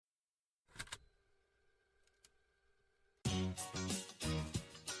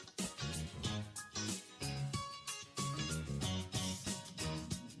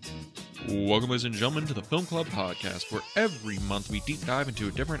Welcome, ladies and gentlemen, to the Film Club podcast, where every month we deep dive into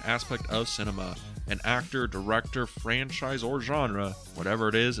a different aspect of cinema. An actor, director, franchise, or genre. Whatever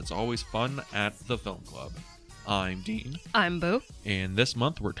it is, it's always fun at the Film Club. I'm Dean. I'm Boo. And this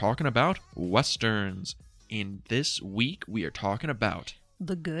month we're talking about Westerns. And this week we are talking about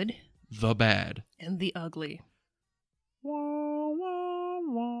The good, the bad, and the ugly.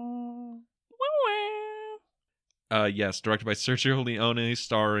 Yes, directed by Sergio Leone,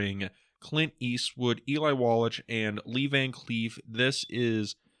 starring Clint Eastwood, Eli Wallach, and Lee Van Cleef. This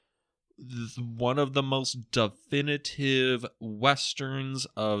is one of the most definitive Westerns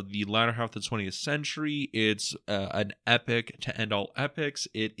of the latter half of the 20th century. It's an epic to end all epics.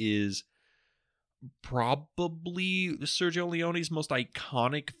 It is probably Sergio Leone's most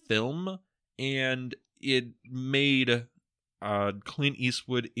iconic film, and it made Clint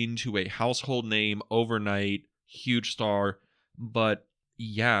Eastwood into a household name overnight, huge star. But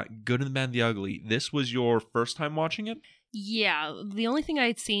yeah, Good and the Bad and the Ugly. This was your first time watching it? Yeah, the only thing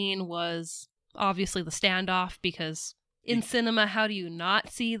I'd seen was obviously the standoff, because in cinema, how do you not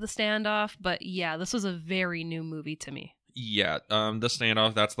see the standoff? But yeah, this was a very new movie to me. Yeah, the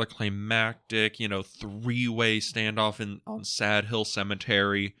standoff, that's the climactic, three-way standoff on Sad Hill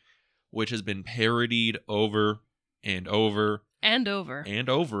Cemetery, which has been parodied over and over. And over. And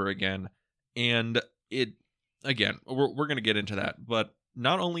over again. And it, again, we're going to get into that. But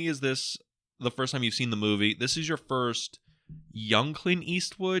not only is this the first time you've seen the movie, this is your first young Clint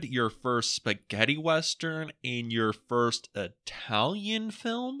Eastwood, your first spaghetti western, and your first Italian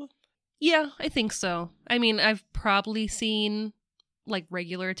film? Yeah, I think so. I mean, I've probably seen like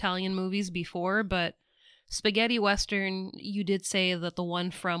regular Italian movies before, but spaghetti western, you did say that the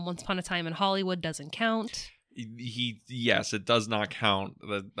one from Once Upon a Time in Hollywood doesn't count. Yes, it does not count.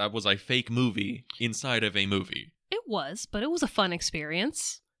 That was a fake movie inside of a movie. It was, but it was a fun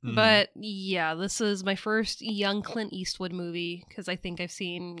experience. Mm-hmm. But yeah, this is my first young Clint Eastwood movie, because I think I've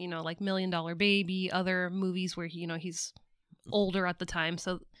seen, like $1 Million Baby, other movies where, he's older at the time.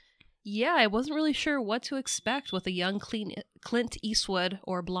 So yeah, I wasn't really sure what to expect with a young Clint Eastwood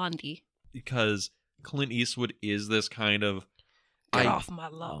or Blondie. Because Clint Eastwood is this kind of... Get off my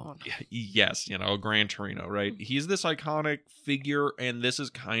lawn. Yes, Gran Torino, right? He's this iconic figure, and this is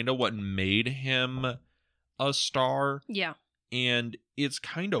kind of what made him a star. Yeah. And it's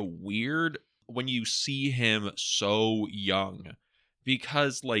kind of weird when you see him so young,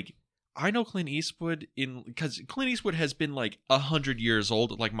 because I know Clint Eastwood because Clint Eastwood has been 100 years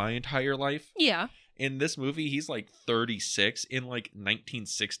old my my entire life. Yeah. In this movie, he's 36 in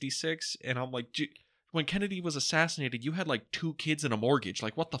 1966, and I'm like, when Kennedy was assassinated, you had 2 kids and a mortgage.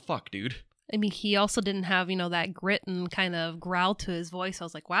 What the fuck, dude? I mean, he also didn't have that grit and kind of growl to his voice. I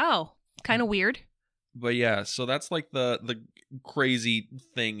was like, wow, kind of weird. But yeah, so that's the crazy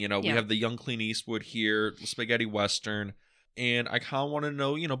thing, We have the young Clint Eastwood here, the spaghetti western, and I kind of want to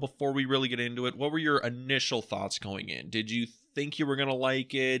know, before we really get into it, what were your initial thoughts going in? Did you think you were going to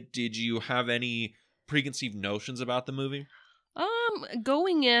like it? Did you have any preconceived notions about the movie?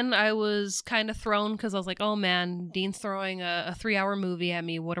 Going in, I was kind of thrown, because I was like, oh man, Dean's throwing a 3-hour movie at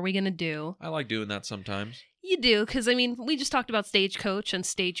me. What are we going to do? I like doing that sometimes. You do, because I mean, we just talked about Stagecoach, and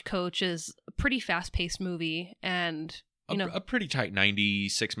Stagecoach is a pretty fast-paced movie, and a pretty tight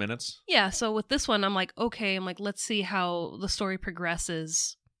 96 minutes. Yeah, so with this one, I'm like, okay, let's see how the story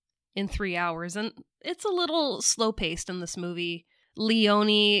progresses in 3 hours, and it's a little slow-paced in this movie.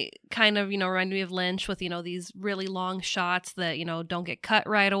 Leone kind of, reminded me of Lynch with, these really long shots that, don't get cut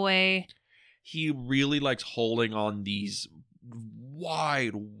right away. He really likes holding on these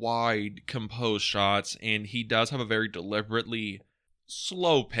wide composed shots, and he does have a very deliberately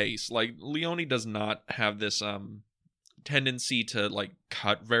slow pace. Leone does not have this tendency to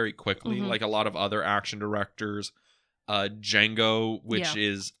cut very quickly, like a lot of other action directors. Django, which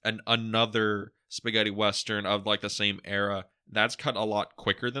is another spaghetti western of the same era, that's cut a lot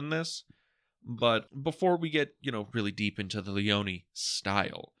quicker than this. But before we get really deep into the Leone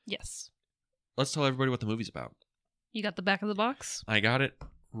style, yes, let's tell everybody what the movie's about. You got the back of the box? I got it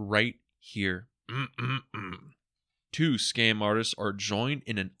right here. 2 scam artists are joined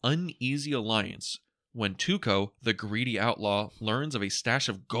in an uneasy alliance when Tuco, the greedy outlaw, learns of a stash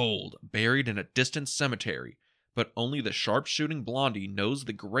of gold buried in a distant cemetery, but only the sharpshooting Blondie knows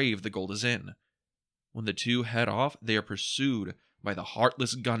the grave the gold is in. When the two head off, they are pursued by the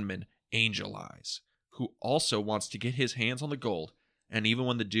heartless gunman Angel Eyes, who also wants to get his hands on the gold, and even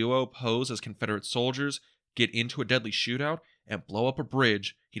when the duo pose as Confederate soldiers, get into a deadly shootout, and blow up a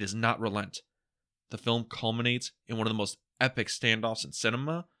bridge, he does not relent. The film culminates in one of the most epic standoffs in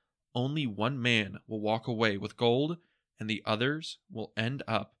cinema. Only one man will walk away with gold, and the others will end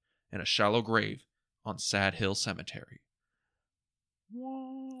up and a shallow grave on Sad Hill Cemetery.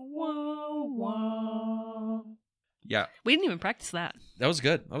 Yeah. We didn't even practice that. That was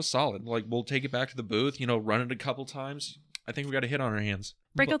good. That was solid. Like, we'll take it back to the booth, run it a couple times. I think we got a hit on our hands.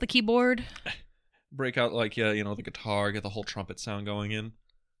 Break out the keyboard. Break out, the guitar, get the whole trumpet sound going in.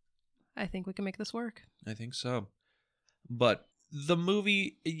 I think we can make this work. I think so. But the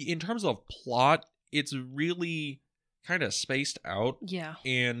movie, in terms of plot, it's really kind of spaced out. Yeah.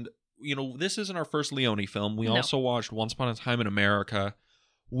 And, this isn't our first Leone film. We No. also watched Once Upon a Time in America,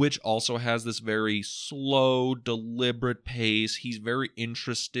 which also has this very slow, deliberate pace. He's very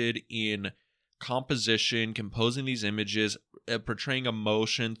interested in composition, composing these images, portraying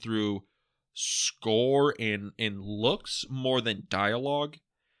emotion through score and looks more than dialogue.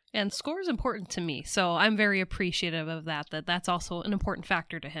 And score is important to me, so I'm very appreciative of that's also an important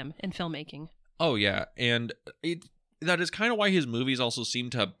factor to him in filmmaking. Oh yeah, and that is kind of why his movies also seem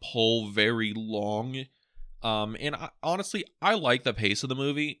to pull very long. And honestly, I like the pace of the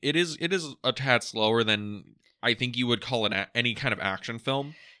movie. It is a tad slower than I think you would call any kind of action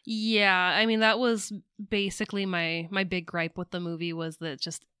film. Yeah, I mean, that was basically my big gripe with the movie, was that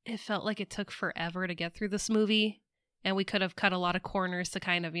it felt like it took forever to get through this movie, and we could have cut a lot of corners to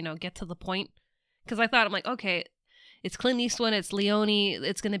kind of, get to the point. Because I'm like, okay, it's Clint Eastwood, it's Leone,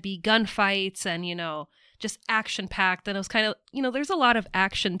 it's going to be gunfights and, just action-packed. And it was kind of, there's a lot of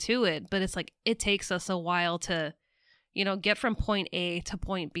action to it, but it's like, it takes us a while to, get from point A to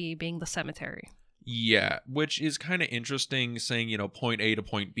point B, being the cemetery. Yeah, which is kind of interesting saying, point A to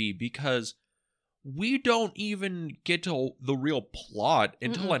point B, because we don't even get to the real plot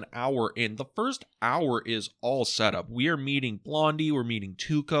until an hour in. The first hour is all setup. We are meeting Blondie, we're meeting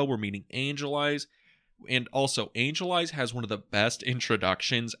Tuco, we're meeting Angel Eyes. And also, Angel Eyes has one of the best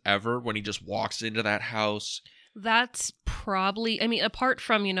introductions ever when he just walks into that house. That's probably, I mean, apart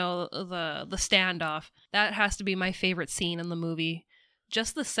from, the standoff, that has to be my favorite scene in the movie.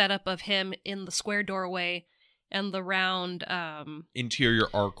 Just the setup of him in the square doorway and the round interior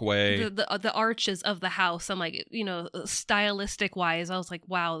archway, the arches of the house. I'm like, stylistic wise, I was like,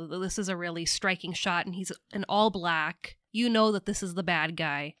 wow, this is a really striking shot, and he's in all black. That this is the bad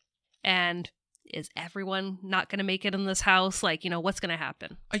guy, and is everyone not going to make it in this house? Like, what's going to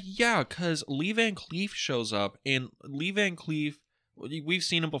happen? Yeah, because Lee Van Cleef shows up, and Lee Van Cleef, we've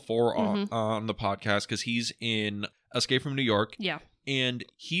seen him before on the podcast because he's in Escape from New York. Yeah. And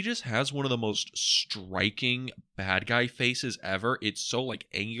he just has one of the most striking bad guy faces ever. It's so like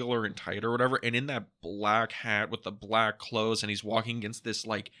angular and tight or whatever. And in that black hat with the black clothes, and he's walking against this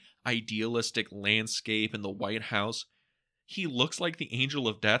like idealistic landscape in the White House. He looks like the Angel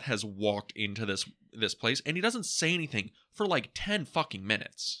of Death has walked into this place, and he doesn't say anything for like 10 fucking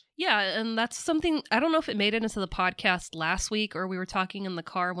minutes. Yeah, and that's something, I don't know if it made it into the podcast last week, or we were talking in the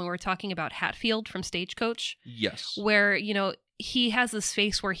car when we were talking about Hatfield from Stagecoach. Yes. Where, he has this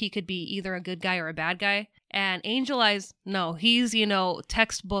face where he could be either a good guy or a bad guy. And Angel Eyes, no, he's,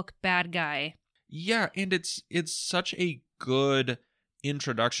 textbook bad guy. Yeah, and it's such a good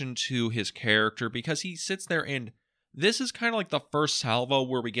introduction to his character, because he sits there, and this is kind of like the first salvo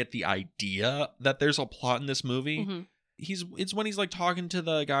where we get the idea that there's a plot in this movie. Mm-hmm. It's when he's like talking to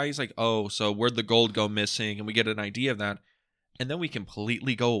the guy, he's like, oh, so where'd the gold go missing? And we get an idea of that. And then we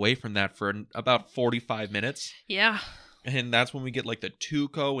completely go away from that for about 45 minutes. Yeah. And that's when we get like the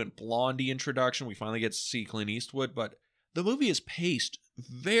Tuco and Blondie introduction. We finally get to see Clint Eastwood. But the movie is paced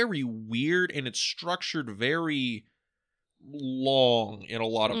very weird, and it's structured very long in a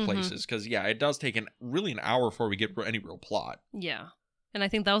lot of places. Because, yeah, it does take really an hour before we get any real plot. Yeah. And I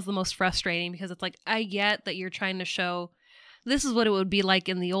think that was the most frustrating, because it's like, I get that you're trying to show this is what it would be like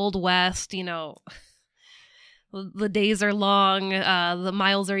in the Old West, the days are long, the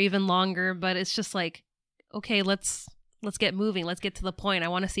miles are even longer, but it's just like, okay, let's get moving. Let's get to the point. I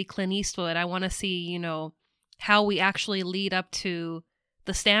want to see Clint Eastwood. I want to see, how we actually lead up to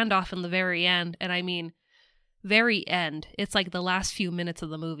the standoff in the very end. And I mean, very end. It's like the last few minutes of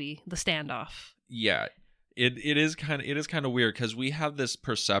the movie, the standoff. Yeah. It is kind of weird, because we have this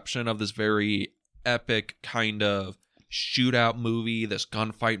perception of this very epic kind of shootout movie, this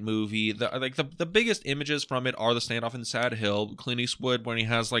gunfight movie. The biggest images from it are the standoff in Sad Hill, Clint Eastwood when he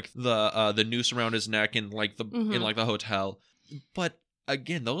has like the noose around his neck in like in like the hotel. But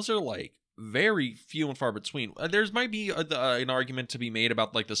again, those are like very few and far between. There's might be an argument to be made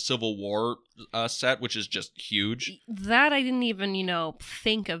about like the Civil War set, which is just huge. That I didn't even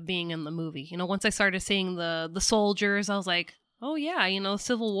think of being in the movie. Once I started seeing the soldiers, I was like, oh yeah,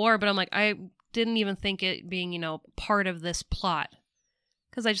 Civil War. But I'm like, I didn't even think it being part of this plot,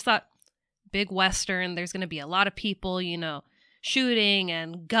 because I just thought big Western, there's going to be a lot of people shooting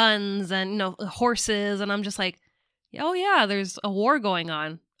and guns and, horses. And I'm just like, oh, yeah, there's a war going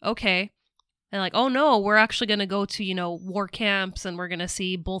on. Okay. And like, oh, no, we're actually going to go to, war camps and we're going to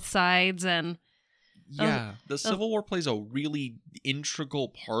see both sides. And yeah, the Civil War plays a really integral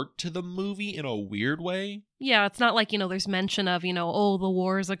part to the movie in a weird way. Yeah, it's not like, there's mention of, oh, the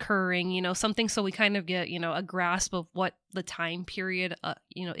war is occurring, something so we kind of get, a grasp of what the time period,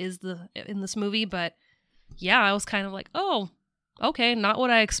 is in this movie. But yeah, I was kind of like, oh, okay, not what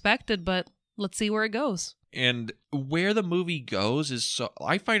I expected, but let's see where it goes. And where the movie goes is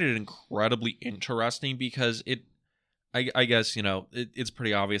I find it incredibly interesting because I guess, it's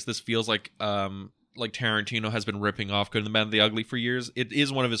pretty obvious. This feels like Tarantino has been ripping off Good and the Bad and the Ugly for years. It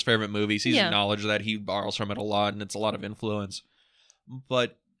is one of his favorite movies. He's acknowledged that he borrows from it a lot, and it's a lot of influence.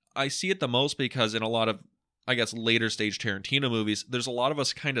 But I see it the most because in a lot of, I guess, later stage Tarantino movies, there's a lot of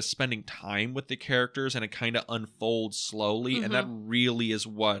us kind of spending time with the characters, and it kind of unfolds slowly, and that really is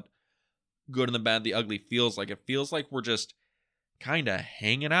what Good and the Bad and the Ugly feels like. It feels like we're just kind of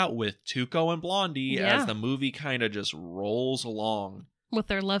hanging out with Tuco and Blondie as the movie kind of just rolls along. With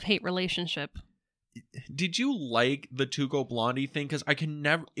their love-hate relationship. Did you like the Tuco Blondie thing? Because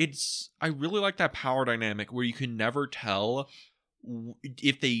I really like that power dynamic where you can never tell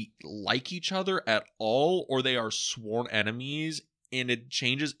if they like each other at all or they are sworn enemies, and it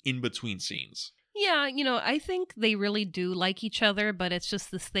changes in between scenes. Yeah, I think they really do like each other, but it's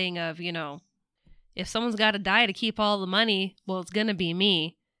just this thing of, if someone's got to die to keep all the money, well, it's going to be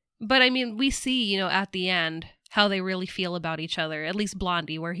me. But I mean, we see, at the end how they really feel about each other, at least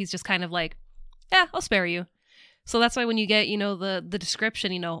Blondie, where he's just kind of like, yeah, I'll spare you. So that's why when you get, the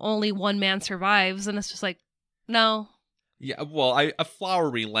description, only one man survives, and it's just like, no. Yeah, well, a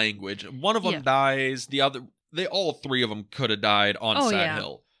flowery language. One of them dies, all three of them could have died on Sad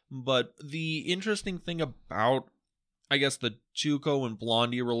Hill. But the interesting thing about, I guess, the Tuco and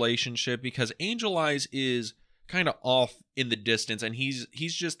Blondie relationship, because Angel Eyes is kind of off in the distance, and he's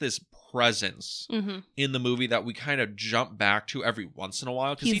just this presence in the movie that we kind of jump back to every once in a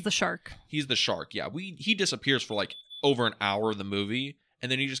while. He's the shark. He's the shark, yeah. He disappears for like over an hour of the movie,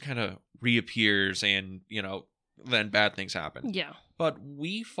 and then he just kind of reappears, and, then bad things happen. Yeah. But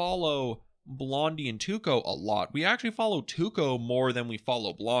we follow Blondie and Tuco a lot. We actually follow Tuco more than we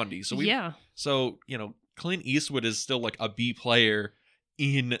follow Blondie. So Clint Eastwood is still like a B player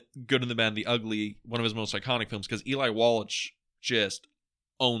in Good and the Bad and the Ugly, one of his most iconic films, because Eli Wallach just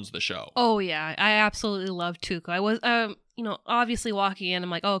owns the show. Oh yeah, I absolutely love Tuco. I was obviously walking in, I'm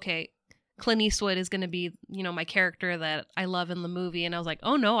like, oh, okay, Clint Eastwood is going to be, my character that I love in the movie, and I was like,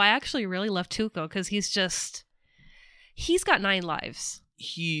 oh no, I actually really love Tuco because he's got 9 lives.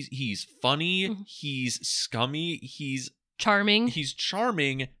 He's funny, he's scummy, he's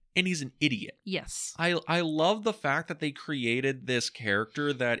charming, and he's an idiot. Yes. I love the fact that they created this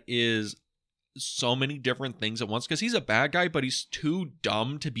character that is so many different things at once, because he's a bad guy, but he's too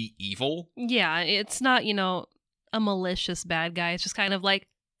dumb to be evil. Yeah, it's not, a malicious bad guy. It's just kind of like,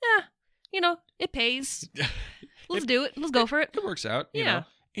 it pays. Let's do it. Let's go for it. It works out, you know.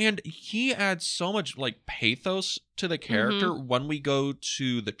 And he adds so much like pathos to the character when we go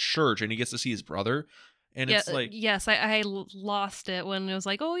to the church and he gets to see his brother. And it's like... Yes, I lost it when it was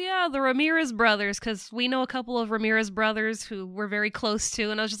like, oh yeah, the Ramirez brothers, because we know a couple of Ramirez brothers who we're very close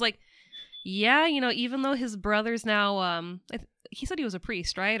to. And I was just like, yeah, even though his brother's now... he said he was a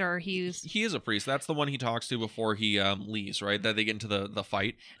priest, right? Or he is a priest. That's the one he talks to before he leaves, right? That they get into the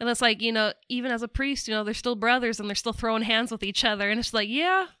fight. And that's like, even as a priest, they're still brothers and they're still throwing hands with each other. And it's like,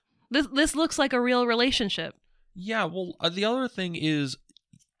 yeah, this looks like a real relationship. Yeah, well, the other thing is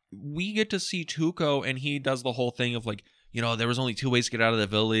we get to see Tuco, and he does the whole thing of like, there was only 2 ways to get out of the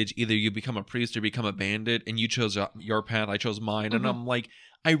village. Either you become a priest or become a bandit, and you chose your path, I chose mine. And I'm like,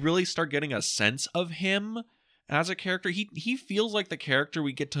 I really start getting a sense of him as a character. He feels like the character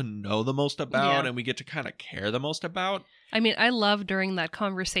we get to know the most about, and we get to kind of care the most about. I mean, I love during that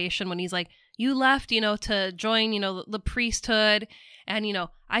conversation when he's like, you left, to join, the priesthood, and,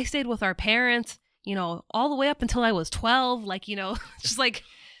 I stayed with our parents, all the way up until I was 12, like, just like,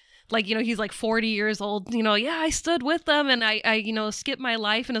 he's like 40 years old, yeah, I stood with them, and I skipped my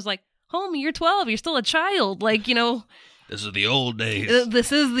life, and it was like, homie, you're 12, you're still a child, like, This is the old days.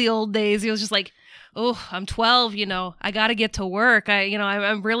 This is the old days. He was just like, oh, I'm 12, I got to get to work. I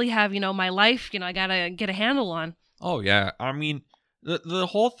really have, my life, I got to get a handle on. Oh, yeah. I mean, the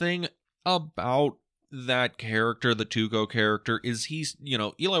whole thing about that character, the Tuco character, is he's,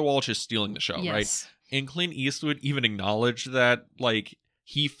 Eli Wallach is stealing the show, right? And Clint Eastwood even acknowledged that, like,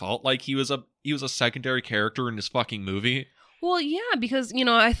 he felt like he was a secondary character in his fucking movie. Well, yeah, because,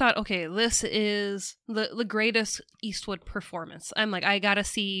 I thought, okay, this is the greatest Eastwood performance. I'm like, I gotta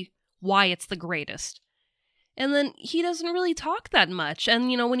see why it's the greatest. And then he doesn't really talk that much. And,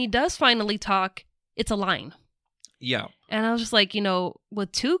 when he does finally talk, it's a line. Yeah. And I was just like,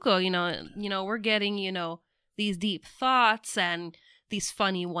 with Tuco, we're getting, these deep thoughts and these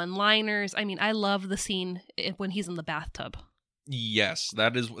funny one-liners. I mean, I love the scene when he's in the bathtub. Yes,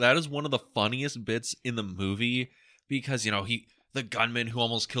 that is one of the funniest bits in the movie because, the gunman who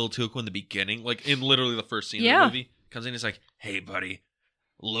almost killed Tuco in the beginning, like in literally the first scene of the movie, comes in and he's like, "Hey, buddy,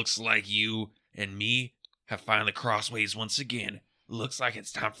 looks like you and me have finally crossed ways once again. Looks like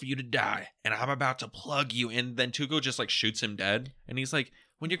it's time for you to die, and I'm about to plug you." And then Tuco just like shoots him dead, and he's like,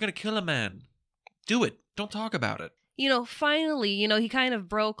 "When you're gonna kill a man, do it. Don't talk about it." Finally, he kind of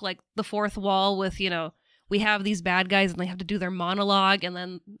broke like the fourth wall with, we have these bad guys and they have to do their monologue, and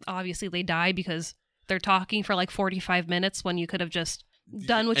then obviously they die because they're talking for like 45 minutes when you could have just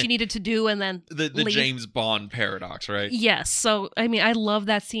done what you needed to do and then the leave. James Bond paradox, right? Yes. So, I mean, I love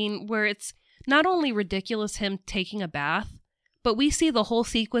that scene where it's not only ridiculous him taking a bath, but we see the whole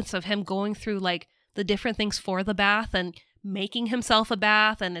sequence of him going through like the different things for the bath and making himself a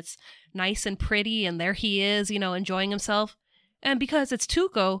bath, and it's nice and pretty, and there he is, enjoying himself. And because it's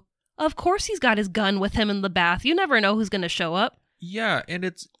Tuco, of course he's got his gun with him in the bath. You never know who's going to show up. Yeah, and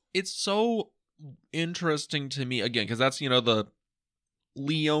it's so interesting to me, again, because that's, the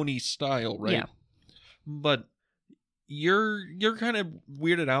Leone style, right? Yeah. But you're kind of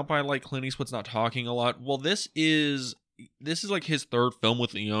weirded out by like Clint Eastwood's not talking a lot. Well, this is like his third film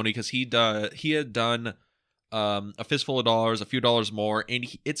with Leone, because he had done A Fistful of Dollars, A Few Dollars More, and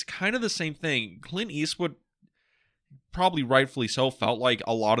it's kind of the same thing. Clint Eastwood, probably rightfully so, felt like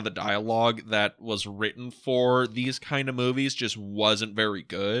a lot of the dialogue that was written for these kind of movies just wasn't very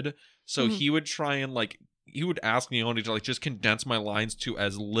good. So he would try and he would ask Leone to just condense my lines to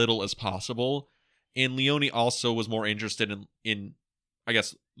as little as possible. And Leone also was more interested in I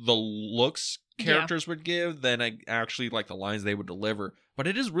guess, the looks characters would give than actually like the lines they would deliver. But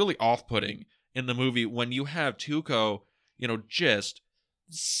it is really off-putting in the movie when you have Tuco, just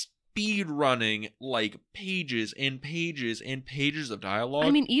speed running like pages and pages and pages of dialogue.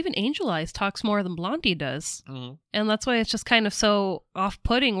 I mean, even Angel Eyes talks more than Blondie does. Mm-hmm. And that's why it's just kind of so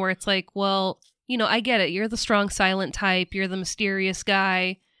off-putting, where it's like, well, I get it. You're the strong silent type. You're the mysterious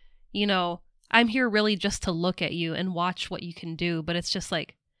guy. I'm here really just to look at you and watch what you can do. But it's just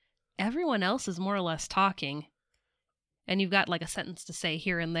like everyone else is more or less talking. And you've got like a sentence to say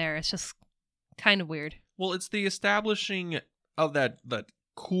here and there. It's just kind of weird. Well, it's the establishing of that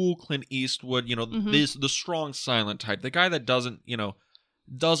cool Clint Eastwood, the strong silent type, the guy that doesn't,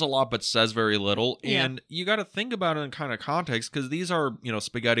 does a lot but says very little. And you got to think about it in kind of context, because these are,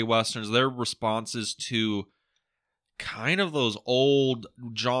 spaghetti westerns. They're responses to kind of those old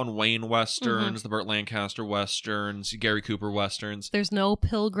John Wayne westerns, the Burt Lancaster westerns, Gary Cooper westerns. There's no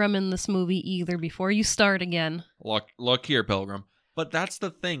Pilgrim in this movie either, before you start again. Look here, Pilgrim. But that's the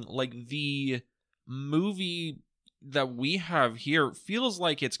thing. Like, the movie that we have here feels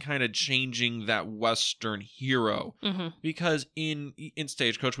like it's kind of changing that Western hero. Because in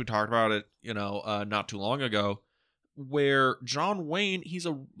Stagecoach, we talked about it, not too long ago, where John Wayne, he's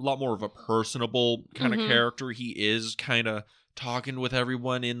a lot more of a personable kind of character. He is kind of talking with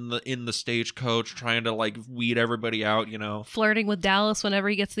everyone in the Stagecoach, trying to like weed everybody out, flirting with Dallas whenever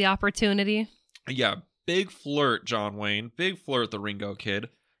he gets the opportunity. Yeah, big flirt, John Wayne. Big flirt, the Ringo Kid.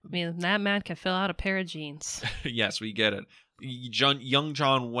 I mean, that man can fill out a pair of jeans. Yes, we get it. Young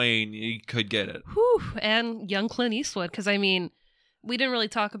John Wayne, he could get it. Whew, and young Clint Eastwood, because I mean, we didn't really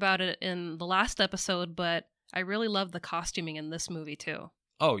talk about it in the last episode, but I really love the costuming in this movie too.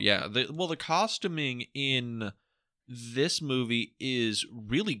 Oh yeah, the costuming in this movie is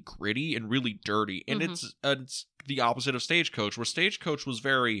really gritty and really dirty, and it's the opposite of Stagecoach, where Stagecoach was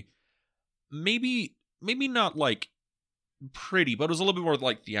very maybe not like pretty, but it was a little bit more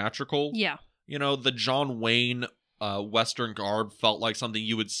like theatrical. Yeah. The John Wayne Western garb felt like something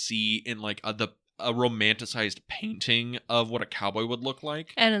you would see in like a romanticized painting of what a cowboy would look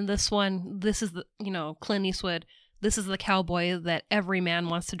like. And in this one, this is the, Clint Eastwood, this is the cowboy that every man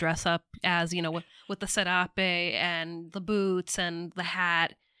wants to dress up as, with the serape and the boots and the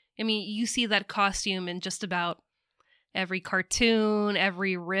hat. I mean, you see that costume in just about every cartoon,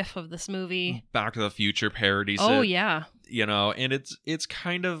 every riff of this movie. Back to the Future parodies. Oh, yeah. And it's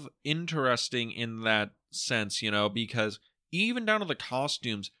kind of interesting in that sense, because even down to the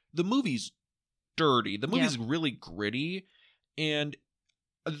costumes, the movie's dirty. The movie's really gritty, and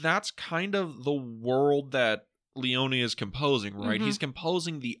that's kind of the world that Leone is composing, right? He's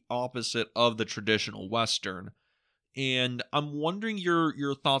composing the opposite of the traditional Western. And I'm wondering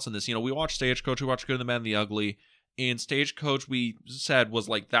your thoughts on this. You know, we watched Stagecoach, we watched Good, the Bad, and the Ugly, and Stagecoach we said was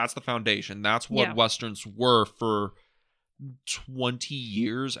like, that's the foundation. That's what Westerns were for 20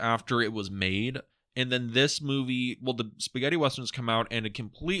 years after it was made. And then this movie, well, the spaghetti westerns come out and it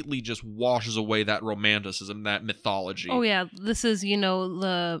completely just washes away that romanticism, that mythology. Oh yeah, this is,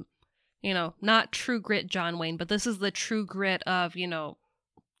 the, not True Grit John Wayne, but this is the true grit of,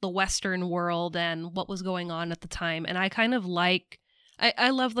 the Western world and what was going on at the time. And I kind of I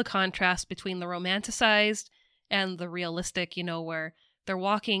love the contrast between the romanticized and the realistic, where they're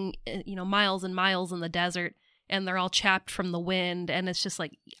walking, miles and miles in the desert and they're all chapped from the wind. And it's just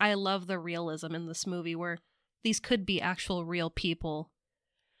like, I love the realism in this movie where these could be actual real people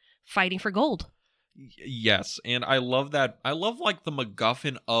fighting for gold. Yes. And I love that. I love like the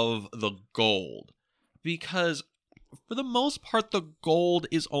MacGuffin of the gold, because for the most part, the gold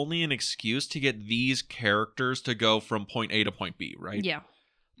is only an excuse to get these characters to go from point A to point B, right? Yeah.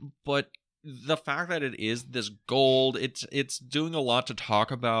 But the fact that it is this gold, it's doing a lot to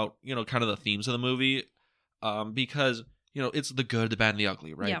talk about, kind of the themes of the movie. Because it's the good, the bad, and the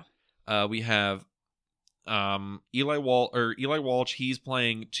ugly, right? Yeah. We have Eli Walsh. He's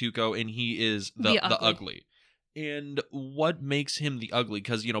playing Tuco, and he is the ugly. And what makes him the ugly?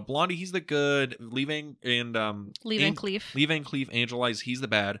 Because Blondie, he's the good. Lee Van Cleef, Angel Eyes, he's the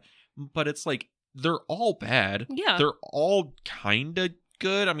bad. But it's like they're all bad. Yeah, they're all kind of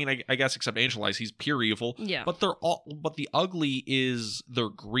good. I mean, I guess except Angel Eyes, he's pure evil. Yeah. But the ugly is their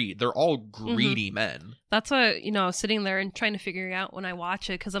greed. They're all greedy men. That's what, I was sitting there and trying to figure out when I watch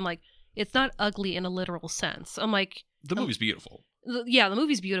it, because I'm like, it's not ugly in a literal sense. I'm like, the movie's beautiful. Yeah, the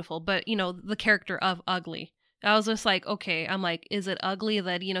movie's beautiful, but the character of ugly. I was just like, okay, I'm like, is it ugly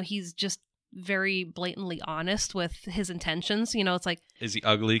that, he's just very blatantly honest with his intentions? It's like, is he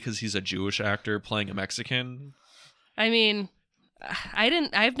ugly because he's a Jewish actor playing a Mexican? I mean,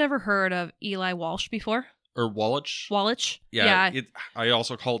 I've never heard of Eli Walsh before. Or Walsh? Walsh. Yeah. I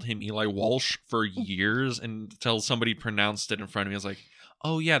also called him Eli Walsh for years until somebody pronounced it in front of me. I was like,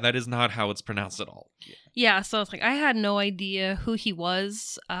 oh yeah, that is not how it's pronounced at all. Yeah, so it's like, I had no idea who he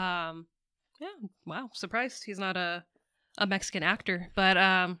was. Yeah, wow, surprised he's not a Mexican actor.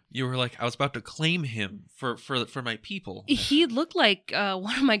 But you were like, I was about to claim him for my people. He looked like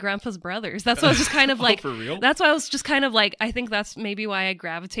one of my grandpa's brothers. That's why I was just kind of like, oh, for real? That's why I was just kind of like, I think that's maybe why I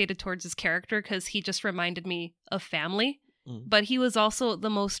gravitated towards his character, because he just reminded me of family. But he was also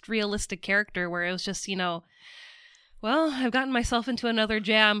the most realistic character, where it was just, well, I've gotten myself into another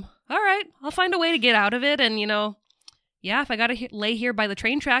jam. All right, I'll find a way to get out of it. And, yeah, if I got to lay here by the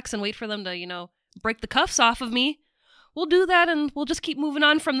train tracks and wait for them to, break the cuffs off of me, we'll do that, and we'll just keep moving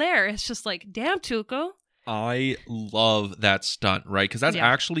on from there. It's just like, damn, Tuco. I love that stunt, right? Because that's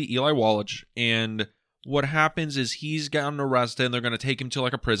actually Eli Wallach. And what happens is he's gotten arrested, and they're going to take him to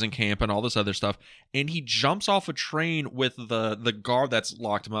like a prison camp and all this other stuff. And he jumps off a train with the guard that's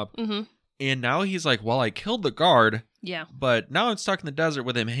locked him up. Mm-hmm. And now he's like, well, I killed the guard. Yeah. But now I'm stuck in the desert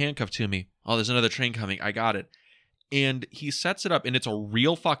with him handcuffed to me. Oh, there's another train coming. I got it. And he sets it up, and it's a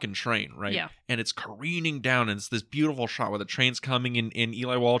real fucking train, right? Yeah. And it's careening down, and it's this beautiful shot where the train's coming, and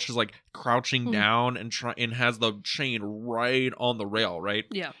Eli Walsh is like crouching down and has the chain right on the rail, right?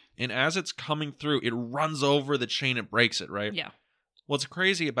 Yeah. And as it's coming through, it runs over the chain and breaks it, right? Yeah. What's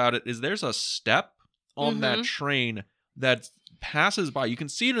crazy about it is there's a step on that train that passes by. You can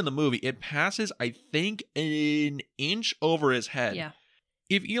see it in the movie. It passes, I think, an inch over his head. Yeah.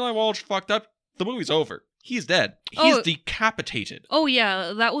 If Eli Walsh fucked up, the movie's over. He's dead. He's decapitated. Oh,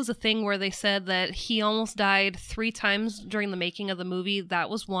 yeah. That was a thing where they said that he almost died 3 times during the making of the movie. That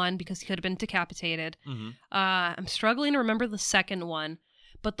was one, because he could have been decapitated. Mm-hmm. I'm struggling to remember the second one.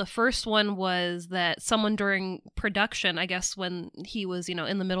 But the first one was that someone during production, I guess when he was,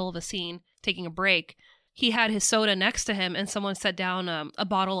 in the middle of a scene, taking a break, he had his soda next to him, and someone set down a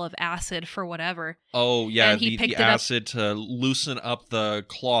bottle of acid for whatever. Oh, yeah, and he picked the acid to loosen up the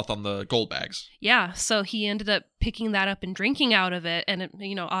cloth on the gold bags. Yeah, so he ended up picking that up and drinking out of it, and it,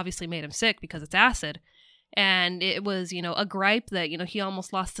 obviously made him sick because it's acid. And it was, a gripe that, he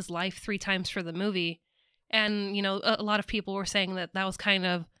almost lost his life 3 times for the movie. And, a lot of people were saying that was kind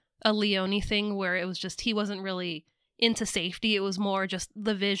of a Leone thing, where it was just he wasn't really into safety. It was more just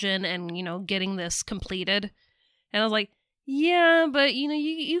the vision and, getting this completed. And I was like, yeah, but,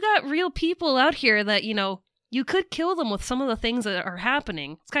 you got real people out here that, you could kill them with some of the things that are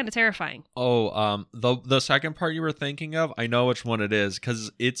happening. It's kind of terrifying. Oh, the second part you were thinking of, I know which one it is,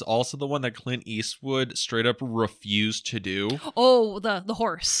 because it's also the one that Clint Eastwood straight up refused to do. Oh, the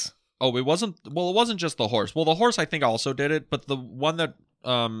horse. Oh, it wasn't just the horse. Well, the horse I think also did it, but the one that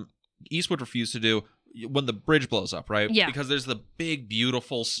Eastwood refused to do when the bridge blows up, right? Yeah. Because there's the big,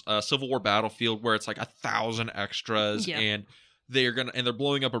 beautiful Civil War battlefield where it's like 1,000 extras, Yeah. and they're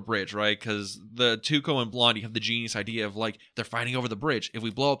blowing up a bridge, right? Because the Tuco and Blondie have the genius idea of like, they're fighting over the bridge. If we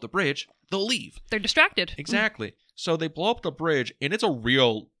blow up the bridge, they'll leave. They're distracted. Exactly. So they blow up the bridge, and it's a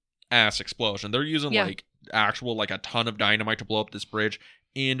real ass explosion. They're using like actual like a ton of dynamite to blow up this bridge,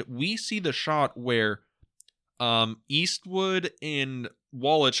 and we see the shot where Eastwood and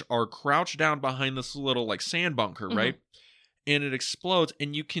Wallach are crouched down behind this little like sand bunker, right? And it explodes,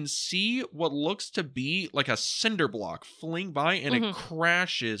 and you can see what looks to be like a cinder block fling by, and it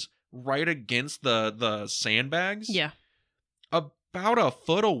crashes right against the sandbags. Yeah. About a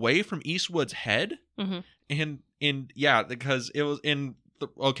foot away from Eastwood's head. And yeah, because it was in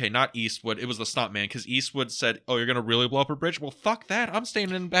not Eastwood, it was the stuntman, because Eastwood said, "Oh, you're gonna really blow up a bridge? Well, fuck that. I'm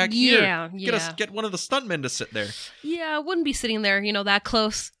standing back here. Get one of the stuntmen to sit there." Yeah, I wouldn't be sitting there, that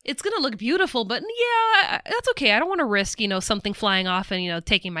close. It's gonna look beautiful, but that's okay. I don't want to risk, something flying off and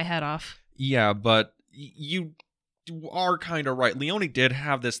taking my head off. Yeah, but you are kind of right. Leone did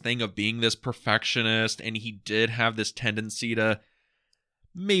have this thing of being this perfectionist, and he did have this tendency to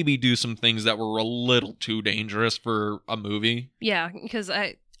maybe do some things that were a little too dangerous for a movie. Yeah, because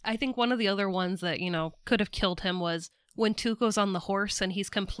I think one of the other ones that, could have killed him was when Tuco's on the horse and he's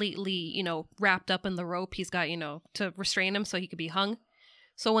completely, wrapped up in the rope. He's got, to restrain him so he could be hung.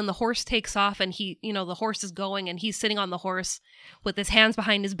 So when the horse takes off and he, the horse is going and he's sitting on the horse with his hands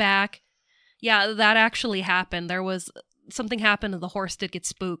behind his back. Yeah, that actually happened. There was something happened and the horse did get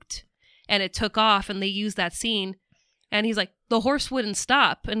spooked and it took off, and they used that scene. And he's like, the horse wouldn't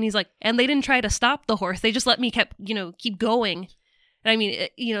stop. And he's like, and they didn't try to stop the horse. They just let me keep going. And I mean,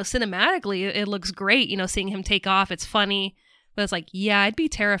 cinematically, it looks great, seeing him take off. It's funny. But it's like, yeah, I'd be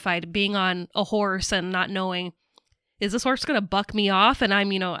terrified being on a horse and not knowing, is this horse going to buck me off? And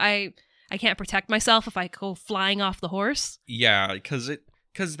I'm, I can't protect myself if I go flying off the horse. Yeah, because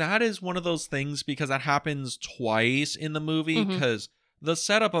that is one of those things, because that happens twice in the movie. Because the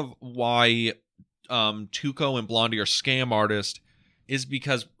setup of why Tuco and Blondie are scam artists is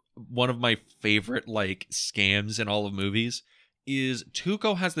because one of my favorite like scams in all of movies is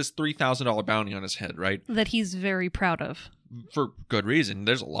Tuco has this $3,000 bounty on his head, right? That he's very proud of. For good reason.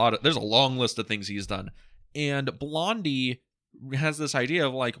 There's a long list of things he's done. And Blondie has this idea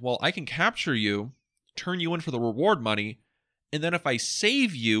of like, well, I can capture you, turn you in for the reward money, and then if I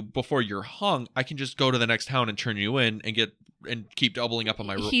save you before you're hung, I can just go to the next town and turn you in and keep doubling up on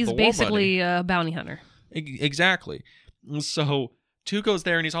my reward money. He's basically a bounty hunter. Exactly. So Tuco's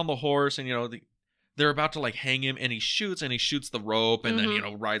there and he's on the horse, and they're about to like hang him, and he shoots the rope, and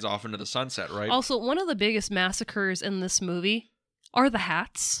then rides off into the sunset, right? Also, one of the biggest massacres in this movie are the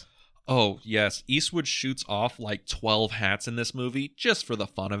hats. Oh, yes. Eastwood shoots off like 12 hats in this movie just for the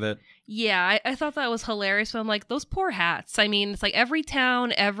fun of it. Yeah, I thought that was hilarious, but I'm like, those poor hats. I mean, it's like every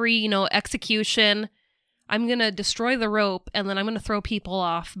town, every, execution, I'm going to destroy the rope, and then I'm going to throw people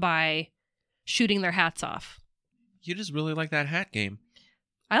off by shooting their hats off. You just really like that hat game.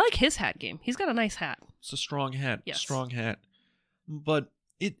 I like his hat game. He's got a nice hat. It's a strong hat. Yes. Strong hat. But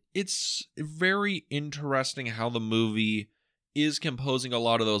it's very interesting how the movie is composing a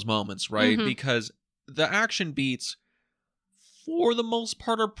lot of those moments, right? Because the action beats, for the most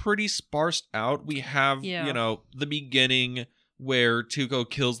part, are pretty sparsed out. We have, the beginning where Tuco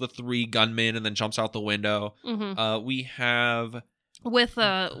kills the 3 gunmen and then jumps out the window. We have... With,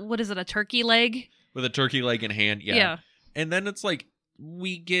 what is it, a turkey leg? With a turkey leg in hand, yeah. And then it's like,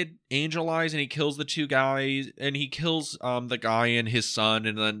 we get Angel Eyes, and he kills the 2 guys, and he kills the guy and his son,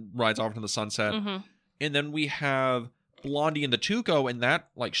 and then rides off into the sunset. And then we have Blondie and the Tuco and that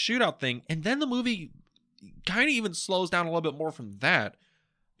like shootout thing, and then the movie kind of even slows down a little bit more from that,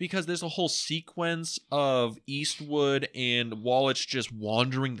 because there's a whole sequence of Eastwood and Wallach just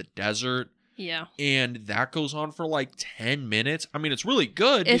wandering the desert. Yeah. And that goes on for like 10 minutes. I mean, it's really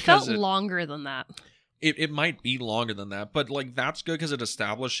good. It felt longer than that. It might be longer than that, but like that's good because it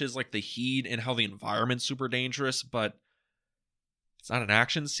establishes like the heat and how the environment's super dangerous, but it's not an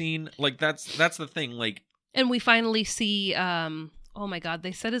action scene. Like that's the thing. Like, and we finally see, oh my God,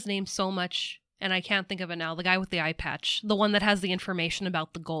 they said his name so much, and I can't think of it now. The guy with the eye patch, the one that has the information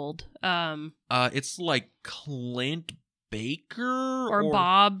about the gold. It's like Clint Baker or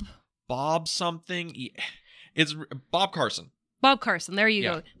Bob something. It's Bob Carson. Bob Carson. There you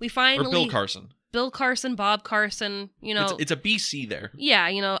go. We finally or Bill Carson. Bill Carson, Bob Carson. It's a BC there.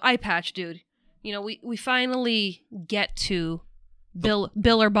 Yeah, eye patch dude. We finally get to Bill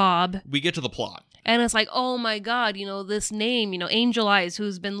or Bob. We get to the plot. And it's like, oh my God, this name, Angel Eyes,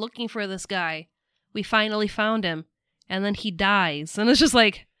 who's been looking for this guy. We finally found him. And then he dies. And it's just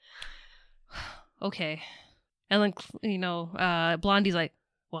like, okay. And then, you know, Blondie's like,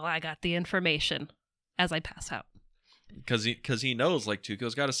 well, I got the information as I pass out. Because he knows, like,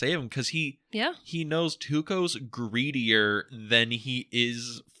 Tuco's got to save him. Because he knows Tuco's greedier than he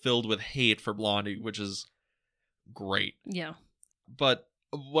is filled with hate for Blondie, which is great. Yeah. But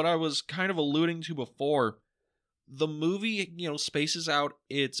what I was kind of alluding to before, the movie, you know, spaces out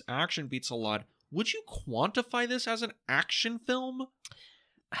its action beats a lot. Would you quantify this as an action film?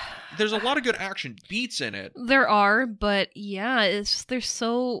 There's a lot of good action beats in it. There are, but yeah, they're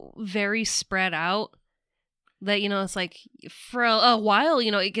so very spread out that, you know, it's like for a while,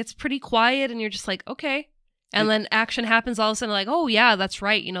 you know, it gets pretty quiet and you're just like, okay. And then action happens all of a sudden, like, oh yeah, that's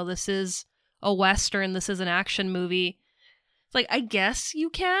right. You know, this is a Western. This is an action movie. It's like, I guess you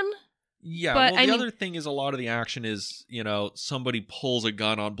can. Yeah, but well, the other thing is a lot of the action is, you know, somebody pulls a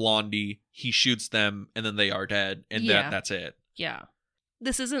gun on Blondie, he shoots them, and then they are dead, and that's it. Yeah.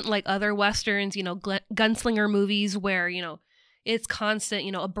 This isn't like other Westerns, you know, gunslinger movies where, you know, it's constant,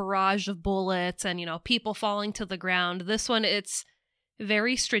 you know, a barrage of bullets and, you know, people falling to the ground. This one, it's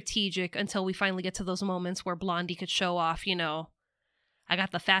very strategic until we finally get to those moments where Blondie could show off, you know, I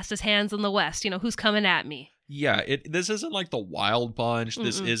got the fastest hands in the West, you know, who's coming at me? Yeah, this isn't like the Wild Bunch.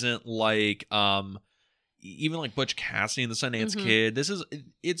 This isn't like even like Butch Cassidy and the Sundance Kid.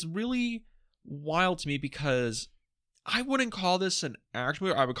 It's really wild to me because I wouldn't call this an action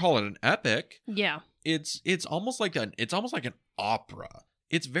movie. I would call it an epic. Yeah. It's almost like an opera.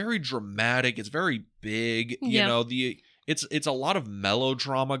 It's very dramatic, it's very big, you know, it's a lot of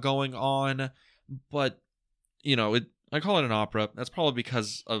melodrama going on, but you know, I call it an opera. That's probably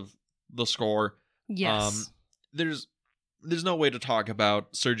because of the score. Yes. There's no way to talk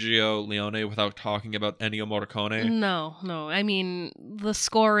about Sergio Leone without talking about Ennio Morricone. No. I mean, the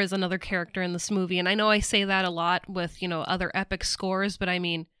score is another character in this movie, and I know I say that a lot with, you know, other epic scores, but I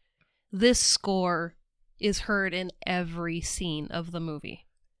mean, this score is heard in every scene of the movie.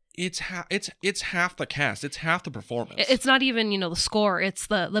 It's half the cast. It's half the performance. It's not even, you know, the score. It's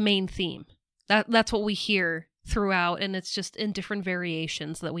the main theme. That's what we hear throughout, and it's just in different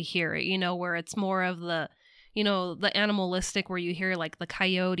variations that we hear it, you know, where it's more of the, you know, the animalistic, where you hear like the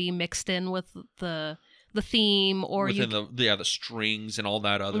coyote mixed in with the theme, or within the strings and all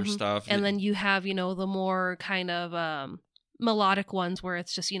that other stuff. And then you have, you know, the more kind of melodic ones where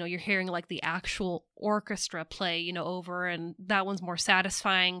it's just, you know, you're hearing like the actual orchestra play, you know, over, and that one's more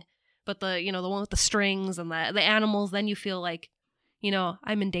satisfying. But the, you know, the one with the strings and the animals, then you feel like, you know,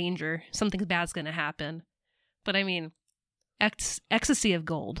 I'm in danger. Something bad's going to happen. But I mean, Ecstasy of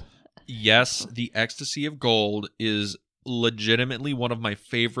Gold. Yes, the Ecstasy of Gold is legitimately one of my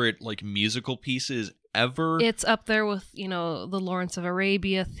favorite like musical pieces ever. It's up there with, you know, the Lawrence of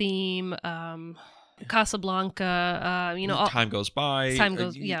Arabia theme, Casablanca, you know, Time Goes By.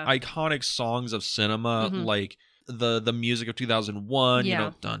 Yeah. Iconic songs of cinema, like the music of 2001, you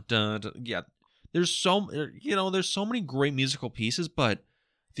know, dun, dun, dun, yeah. There's so many great musical pieces, but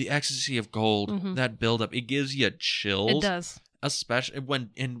the Ecstasy of Gold, that build up, it gives you chills. It does. Especially when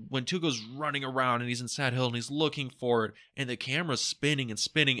Tuco's running around and he's in Sad Hill and he's looking for it, and the camera's spinning and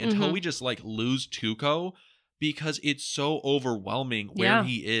spinning until we just like lose Tuco because it's so overwhelming where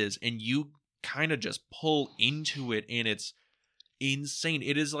he is, and you kind of just pull into it, and it's insane.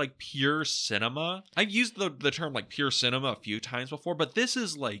 It is like pure cinema. I've used the term like pure cinema a few times before, but this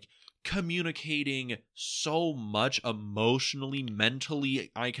is like communicating so much emotionally,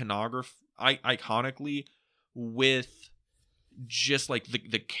 mentally, iconically with just like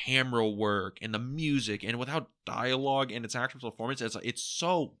the camera work and the music, and without dialogue, and its actual performance, it's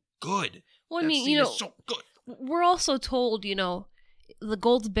so good. Well, I mean, you know, so good. We're also told, you know, the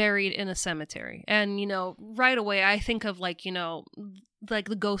gold's buried in a cemetery, and you know, right away I think of like, you know, like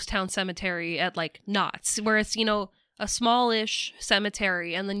the ghost town cemetery at like Knott's, where it's, you know, a smallish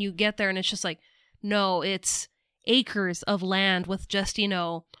cemetery, and then you get there and it's just like, no, it's acres of land with just, you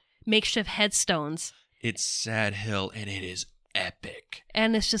know, makeshift headstones. It's Sad Hill, and it is epic.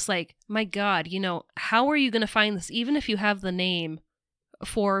 And it's just like, my God, you know, how are you going to find this? Even if you have the name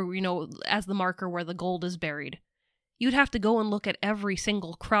for, you know, as the marker where the gold is buried, you'd have to go and look at every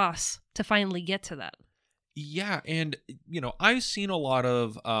single cross to finally get to that. Yeah, and, you know, I've seen a lot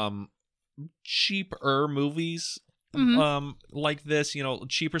of cheaper movies like this, you know,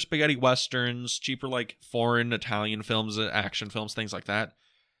 cheaper spaghetti westerns, cheaper like foreign Italian films, action films, things like that.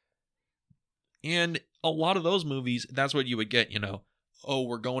 And a lot of those movies, that's what you would get, you know. Oh,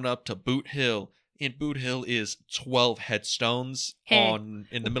 we're going up to Boot Hill. And Boot Hill is 12 headstones in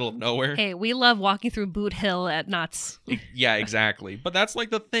the middle of nowhere. Hey, we love walking through Boot Hill at Knott's. Yeah, exactly. But that's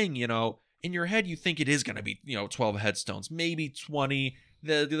like the thing, you know. In your head, you think it is going to be, you know, 12 headstones, maybe 20.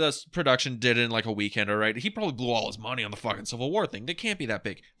 the production did it in like a weekend, all right? He probably blew all his money on the fucking Civil War thing. They can't be that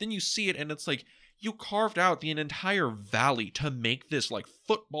big. Then you see it, and it's like, you carved out an entire valley to make this like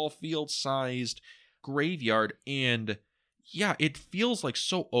football field sized graveyard, and yeah, it feels like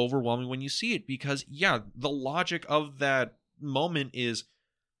so overwhelming when you see it, because yeah, the logic of that moment is,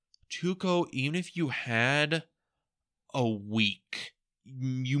 Tuco, even if you had a week,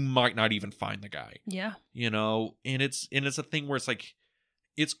 you might not even find the guy. Yeah. And it's a thing where it's like,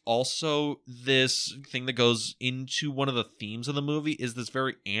 it's also this thing that goes into one of the themes of the movie, is this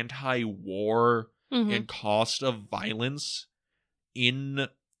very anti-war and cost of violence in,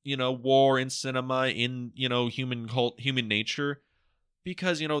 war, in cinema, in, human nature,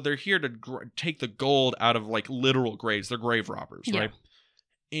 because, they're here to take the gold out of like literal graves. They're grave robbers, right?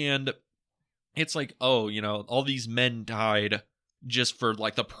 And it's like, oh, all these men died just for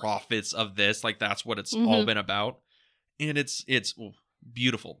like the profits of this. Like, that's what it's all been about. And it's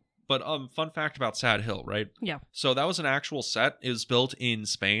beautiful. But fun fact about Sad Hill, right? Yeah. So that was an actual set. It was built in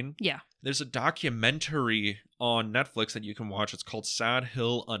Spain. Yeah. There's a documentary on Netflix that you can watch. It's called Sad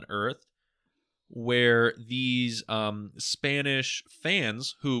Hill Unearthed, where these Spanish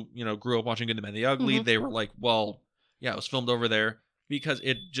fans who, grew up watching Good, the Bad, and the Ugly, they were like, well, yeah, it was filmed over there because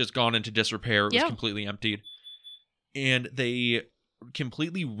it just gone into disrepair. It was completely emptied. And they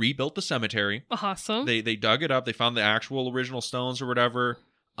completely rebuilt the cemetery. Awesome. They dug it up. They found the actual original stones or whatever.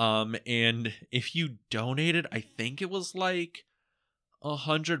 And if you donated, I think it was like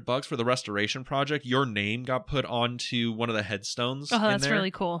 $100 for the restoration project, your name got put onto one of the headstones. Oh, that's there.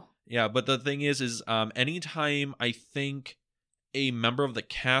 really cool. Yeah, but the thing is anytime I think a member of the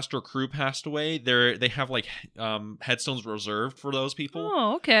cast or crew passed away, they have like headstones reserved for those people.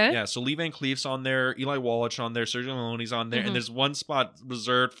 Oh, okay. Yeah, so Lee Van Cleef's on there, Eli Wallach on there, Sergio Leone's on there, and there's one spot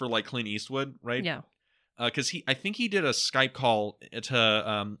reserved for like Clint Eastwood, right? Yeah. Because I think he did a Skype call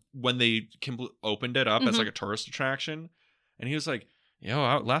to when they opened it up as like a tourist attraction, and he was like,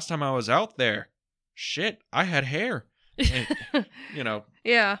 last time I was out there, shit, I had hair. And,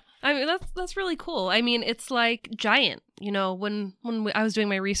 Yeah. I mean, that's really cool. I mean, it's like Giant, when I was doing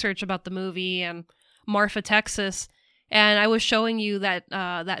my research about the movie and Marfa, Texas, and I was showing you that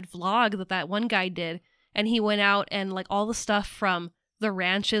that vlog that one guy did, and he went out and like all the stuff from the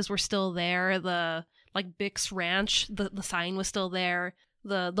ranches were still there. The like Bix Ranch, the sign was still there.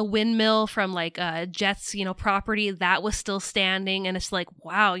 The windmill from like Jet's, property, that was still standing. And it's like,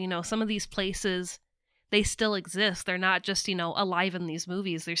 wow, some of these places, they still exist. They're not just, alive in these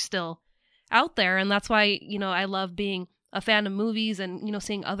movies. They're still out there. And that's why, I love being a fan of movies and,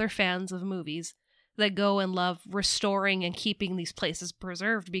 seeing other fans of movies that go and love restoring and keeping these places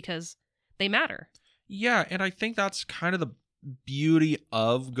preserved because they matter. Yeah, and I think that's kind of the beauty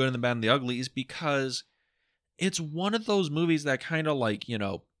of Good and the Bad and the Ugly, is because it's one of those movies that kind of like,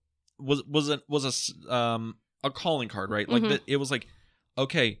 was a calling card, right? Like it was like,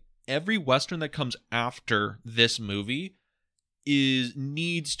 okay, every Western that comes after this movie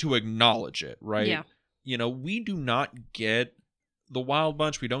needs to acknowledge it, right? Yeah. We do not get The Wild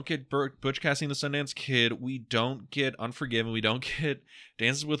Bunch. We don't get Butch Cassidy and the Sundance Kid. We don't get Unforgiven. We don't get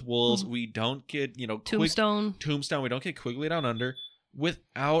Dances with Wolves. We don't get, Tombstone. We don't get Quigley Down Under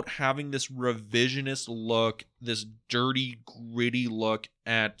without having this revisionist look, this dirty, gritty look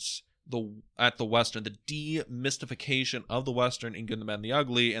at the Western, the demystification of the Western in Good, the Bad, and the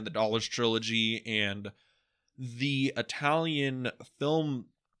Ugly, and the Dollars trilogy, and the Italian film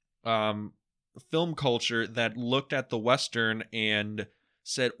culture that looked at the Western and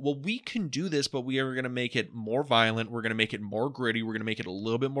said, well, we can do this, but we are going to make it more violent. We're going to make it more gritty. We're going to make it a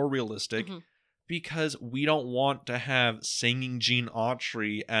little bit more realistic, because we don't want to have singing Gene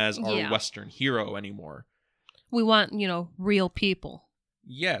Autry as our Western hero anymore. We want, real people.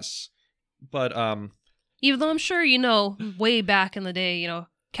 Yes. But even though I'm sure, way back in the day,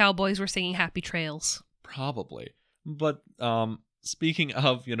 cowboys were singing Happy Trails. Probably. But speaking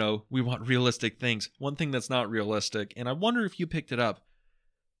of, we want realistic things, one thing that's not realistic, and I wonder if you picked it up.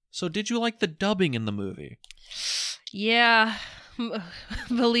 So did you like the dubbing in the movie? Yeah.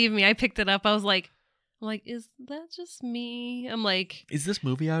 Believe me, I picked it up. I'm like, is that just me? I'm like, is this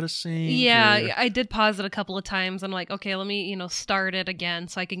movie out of sync? Yeah, or... I did pause it a couple of times. I'm like, okay, let me, start it again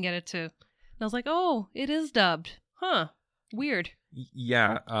so I can get it to. And I was like, oh, it is dubbed. Huh. Weird.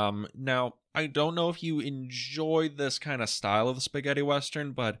 Yeah. Now, I don't know if you enjoy this kind of style of the spaghetti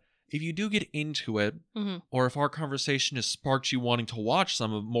Western, but if you do get into it, or if our conversation has sparked you wanting to watch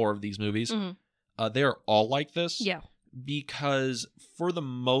more of these movies, they're all like this. Yeah. Because for the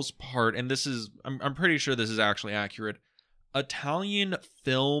most part, and this is, I'm pretty sure this is actually accurate, Italian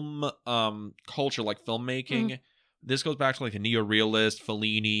film culture, like filmmaking, this goes back to like the neo-realist,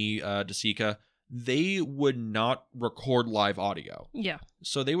 Fellini, De Sica. They would not record live audio. Yeah.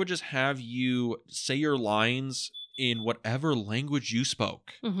 So they would just have you say your lines in whatever language you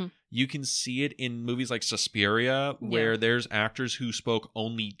spoke. Mm-hmm. You can see it in movies like Suspiria, where there's actors who spoke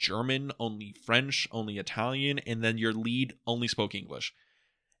only German, only French, only Italian, and then your lead only spoke English.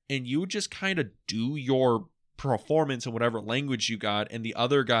 And you would just kind of do your performance in whatever language you got, and the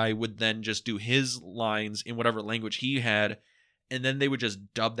other guy would then just do his lines in whatever language he had, and then they would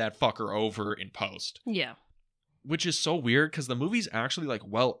just dub that fucker over in post. Yeah. Which is so weird because the movie's actually like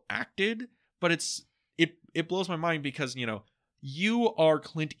well acted, but it blows my mind because, you know, you are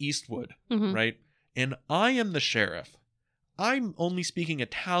Clint Eastwood, Mm-hmm. right? And I am the sheriff. I'm only speaking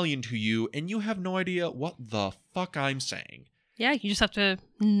Italian to you, and you have no idea what the fuck I'm saying. Yeah, you just have to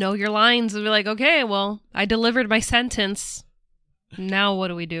know your lines and be like, okay, well, I delivered my sentence. Now what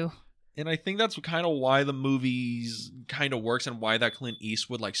do we do? And I think that's kind of why the movies kind of works and why that Clint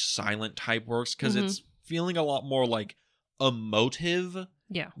Eastwood like silent type works, because it's feeling a lot more like emotive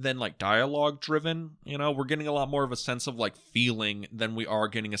than like dialogue driven. You know, we're getting a lot more of a sense of like feeling than we are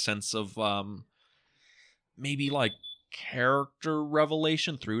getting a sense of maybe like character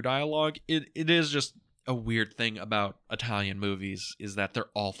revelation through dialogue. It is just a weird thing about Italian movies is that they're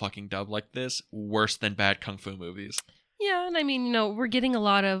all fucking dubbed like this, worse than bad kung fu movies. Yeah, and I mean, you know, we're getting a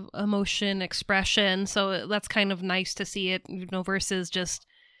lot of emotion, expression, so that's kind of nice to see it, you know, versus just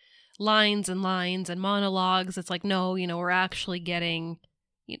lines and monologues. It's like, no, you know, we're actually getting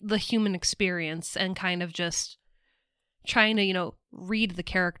the human experience and kind of just trying to, you know, read the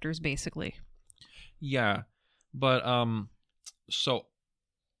characters, basically. Yeah, but, so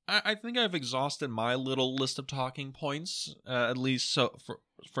I think I've exhausted my little list of talking points, at least so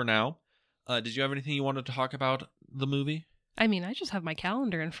for now. Did you have anything you wanted to talk about the movie? I mean, I just have my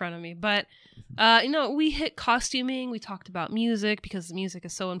calendar in front of me, but, you know, we hit costuming, we talked about music, because the music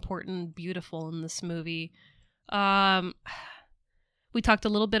is so important, beautiful in this movie. We talked a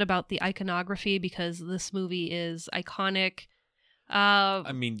little bit about the iconography, because this movie is iconic.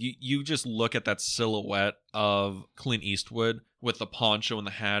 I mean, you just look at that silhouette of Clint Eastwood with the poncho and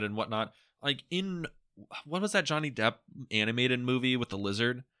the hat and whatnot. Like what was that Johnny Depp animated movie with the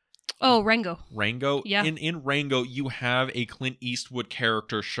lizard? Oh, Rango. Rango? Yeah. In Rango, you have a Clint Eastwood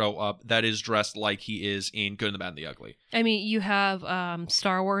character show up that is dressed like he is in Good and the Bad and the Ugly. I mean, you have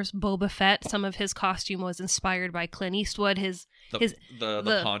Star Wars, Boba Fett. Some of his costume was inspired by Clint Eastwood.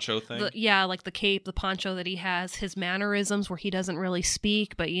 The poncho thing? Like the cape, the poncho that he has. His mannerisms where he doesn't really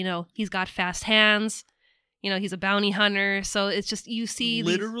speak, but, you know, he's got fast hands. You know, he's a bounty hunter. So it's just, you see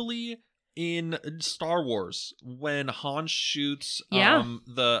literally in Star Wars, when Han shoots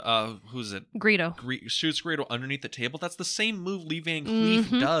who's it? Greedo. Shoots Greedo underneath the table. That's the same move Lee Van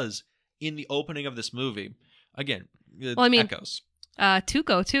Cleef does in the opening of this movie. Again, echoes.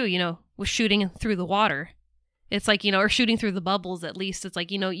 Tuco too, you know, was shooting through the water. It's like, you know, or shooting through the bubbles at least. It's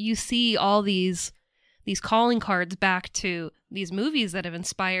like, you know, you see all these calling cards back to these movies that have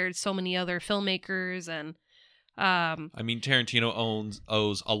inspired so many other filmmakers. And I mean, Tarantino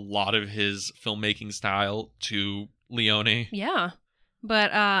owes a lot of his filmmaking style to Leone. Yeah.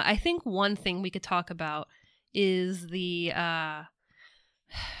 But I think one thing we could talk about is the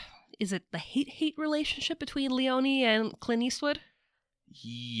is it the hate relationship between Leone and Clint Eastwood?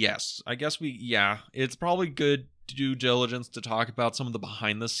 Yes. I guess it's probably good due diligence to talk about some of the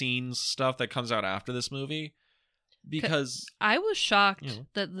behind the scenes stuff that comes out after this movie. Because I was shocked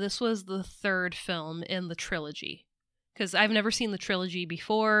that this was the third film in the trilogy. Because I've never seen the trilogy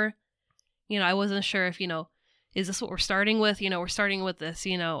before. You know, I wasn't sure if, you know, is this what we're starting with? You know, we're starting with this,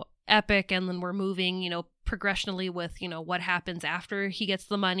 you know, epic, and then we're moving, you know, progressionally with, you know, what happens after he gets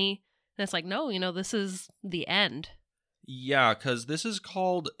the money. And it's like, no, you know, this is the end. Yeah, because this is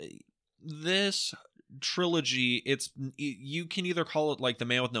called... This trilogy, you can either call it like the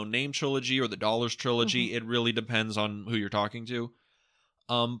Man with No Name trilogy or the Dollars trilogy. It really depends on who you're talking to.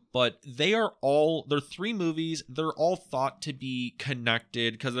 But they're three movies. They're all thought to be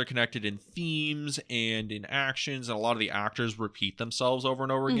connected because they're connected in themes and in actions, and a lot of the actors repeat themselves over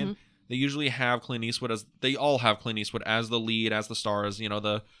and over again. They usually have they all have Clint Eastwood as the lead, as the star, as, you know,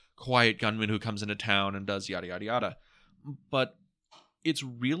 the quiet gunman who comes into town and does yada yada yada. But it's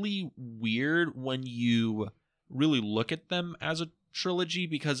really weird when you really look at them as a trilogy,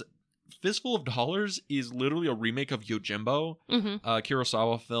 because Fistful of Dollars is literally a remake of Yojimbo, a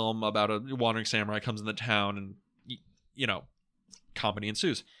Kurosawa film about a wandering samurai comes into town and, you know, comedy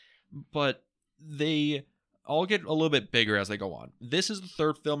ensues. But they all get a little bit bigger as they go on. This is the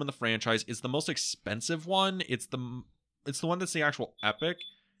third film in the franchise. It's the most expensive one. It's the one that's the actual epic.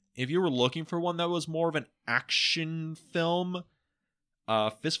 if you were looking for one that was more of an action film,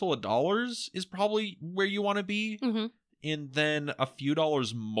 Fistful of Dollars is probably where you want to be. Mm-hmm. And then A Few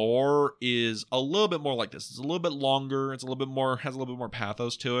Dollars More is a little bit more like this. It's a little bit longer. It's a little bit more, has a little bit more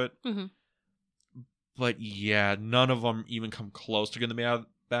pathos to it. Mm-hmm. But yeah, none of them even come close to Good, the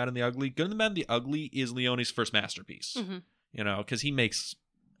Bad, and the Ugly. Good, the Bad, and the Ugly is Leone's first masterpiece. Mm-hmm. You know, because he makes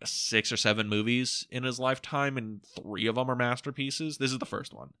 6 or 7 movies in his lifetime, and 3 of them are masterpieces. This is the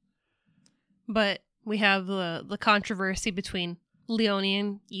first one. But we have the controversy between Leone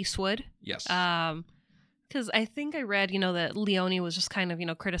and Eastwood. Yes. Because I think I read, that Leone was just kind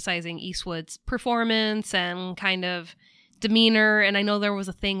of, criticizing Eastwood's performance and kind of demeanor. And I know there was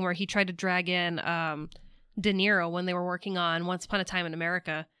a thing where he tried to drag in De Niro when they were working on Once Upon a Time in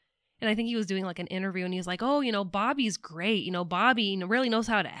America. And I think he was doing like an interview and he was like, oh, Bobby's great. Bobby really knows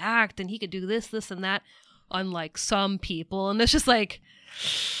how to act and he could do this, and that, unlike some people. And it's just like...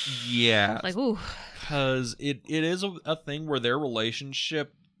 Yeah. Like, ooh. Because it is a thing where their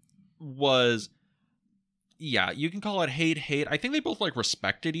relationship was... Yeah, you can call it hate. I think they both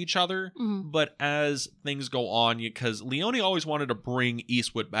respected each other, but as things go on, because Leone always wanted to bring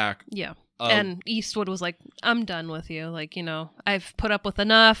Eastwood back. Yeah, and Eastwood was like, "I'm done with you. I've put up with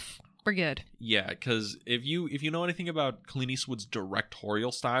enough. We're good." Yeah, because if you know anything about Clint Eastwood's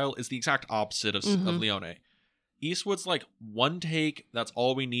directorial style, it's the exact opposite of Leone. Eastwood's like, one take, that's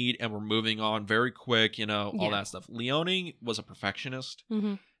all we need, and we're moving on very quick. All that stuff. Leone was a perfectionist,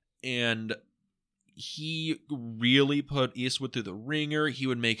 and he really put Eastwood through the ringer. He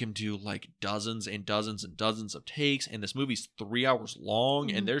would make him do dozens and dozens and dozens of takes, and this movie's 3 hours long,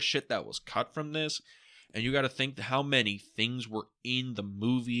 and there's shit that was cut from this, and you got to think how many things were in the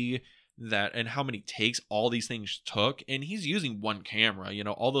movie and how many takes all these things took, and he's using one camera,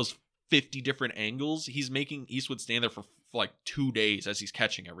 all those 50 different angles. He's making Eastwood stand there for 2 days as he's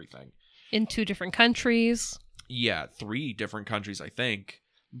catching everything. In 2 different countries. Yeah, 3 different countries, I think.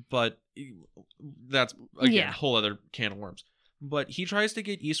 But that's, again, a whole other can of worms. But he tries to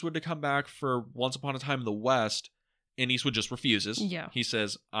get Eastwood to come back for Once Upon a Time in the West, and Eastwood just refuses. Yeah. He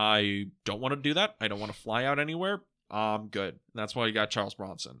says, I don't want to do that. I don't want to fly out anywhere. I'm good. That's why he got Charles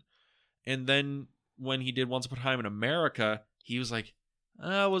Bronson. And then when he did Once Upon a Time in America, he was like,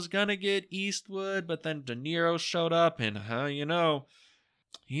 I was going to get Eastwood, but then De Niro showed up, and,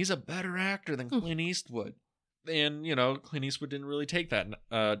 he's a better actor than Clint Eastwood. And, Clint Eastwood didn't really take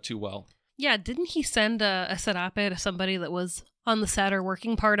that too well. Yeah, didn't he send a serape to somebody that was on the set or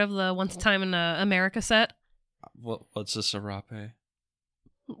working part of the Once Upon a Time in America set? What's a serape?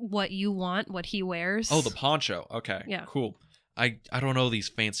 What you want, what he wears. Oh, the poncho. Okay, yeah, cool. I don't know these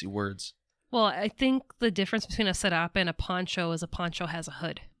fancy words. Well, I think the difference between a serape and a poncho is a poncho has a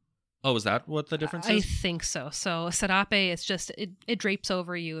hood. Oh, is that what the difference is? I think so. So a serape, it's just, it drapes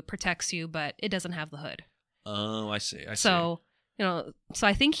over you, it protects you, but it doesn't have the hood. Oh, I see. So, so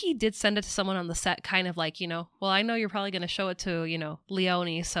I think he did send it to someone on the set, kind of like, well, I know you're probably going to show it to,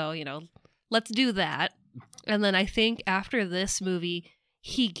 Leone, so, let's do that. And then I think after this movie,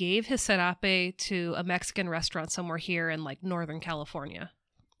 he gave his serape to a Mexican restaurant somewhere here in Northern California.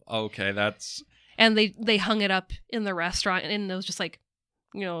 Okay, that's... And they hung it up in the restaurant, and it was just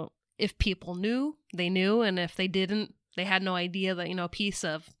if people knew, they knew, and if they didn't, they had no idea that, a piece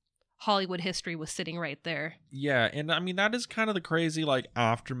of Hollywood history was sitting right there. Yeah, and I mean, that is kind of the crazy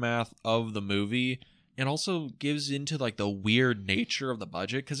aftermath of the movie, and also gives into the weird nature of the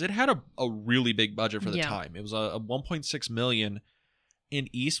budget, because it had a really big budget for the time. It was a $1.6 million, and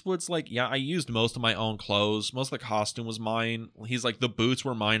Eastwood's I used most of my own clothes. Most of the costume was mine. He's the boots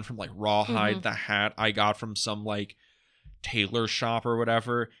were mine from Rawhide. The hat I got from some tailor shop or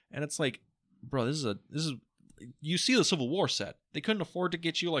whatever. And it's bro, this is you see the Civil War set. They couldn't afford to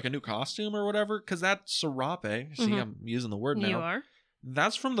get you a new costume or whatever, because that serape, see, I'm using the word now. You are.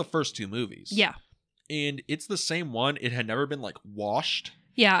 That's from the first 2 movies. Yeah. And it's the same one. It had never been washed.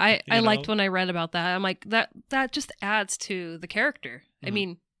 Yeah, I liked when I read about that. I'm like, that just adds to the character. I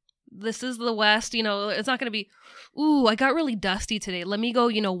mean, this is the West, it's not going to be, ooh, I got really dusty today. Let me go,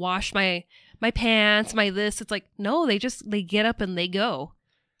 wash my pants, my this. It's no, they get up and they go.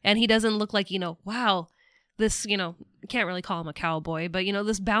 And he doesn't look like, wow, this, can't really call him a cowboy, but,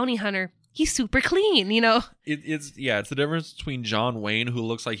 this bounty hunter, he's super clean, It's the difference between John Wayne, who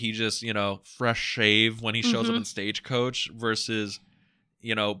looks like he just, fresh shave when he shows up in Stagecoach, versus,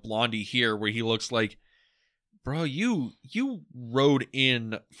 Blondie here, where he looks like, bro, you rode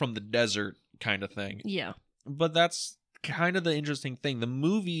in from the desert kind of thing. Yeah. But that's kind of the interesting thing. The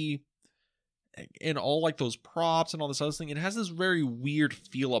movie, and all those props and all this other thing, it has this very weird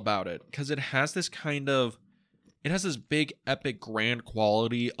feel about it, because it has this kind of it has this big, epic, grand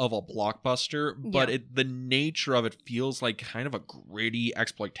quality of a blockbuster, but Yeah. the nature of it feels like kind of a gritty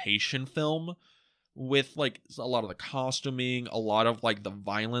exploitation film with like a lot of the costuming, a lot of like the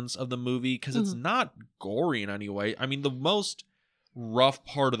violence of the movie, because it's not gory in any way. I mean, the most rough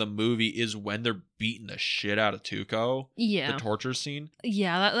part of the movie is when they're beating the shit out of Tuco. Yeah. The torture scene.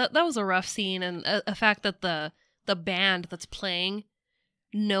 Yeah, that was a rough scene, and the fact that the band that's playing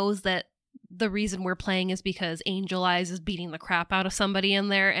knows that the reason we're playing is because Angel Eyes is beating the crap out of somebody in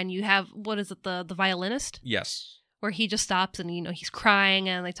there, and you have, what is it, the violinist? Yes. Where he just stops and, he's crying,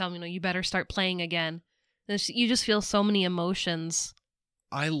 and they tell him, you better start playing again. And you just feel so many emotions.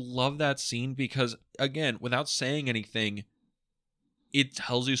 I love that scene because, again, without saying anything, it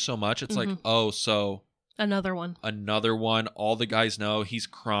tells you so much. It's like, oh, so another one. All the guys know he's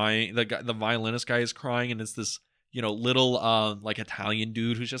crying. The violinist guy is crying, and it's this, little like Italian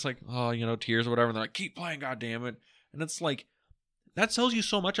dude who's just like, oh, tears or whatever. And they're like, keep playing, goddammit. And it's like, that tells you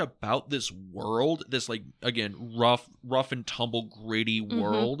so much about this world, this like, again, rough and tumble, gritty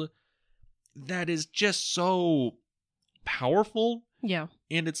world that is just so powerful. Yeah.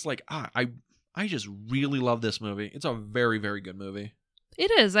 And it's like, I just really love this movie. It's a very, very good movie.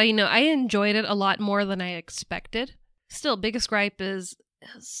 It is. I enjoyed it a lot more than I expected. Still, biggest gripe is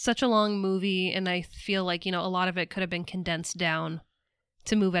such a long movie, and I feel like, a lot of it could have been condensed down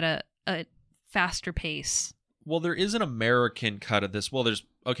to move at a faster pace. Well, there is an American cut of this. Well, there's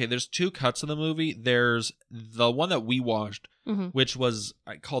two cuts of the movie. There's the one that we watched, which was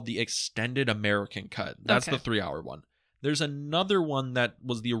called the extended American cut. That's the 3-hour one. There's another one that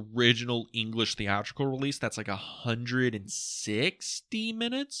was the original English theatrical release. That's like 160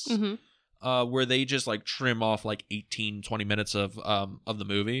 minutes, where they just like trim off like 18, 20 minutes of the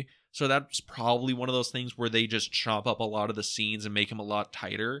movie. So that's probably one of those things where they just chop up a lot of the scenes and make them a lot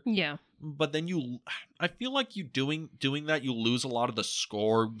tighter. Yeah. But then I feel like you doing that, you lose a lot of the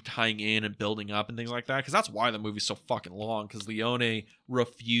score tying in and building up and things like that. Because that's why the movie's so fucking long. Because Leone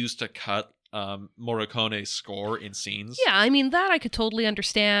refused to cut Morricone's score in scenes. Yeah, I mean, that I could totally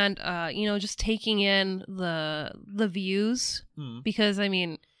understand, just taking in the views, because I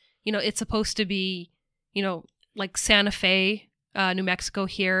mean, it's supposed to be, like Santa Fe, New Mexico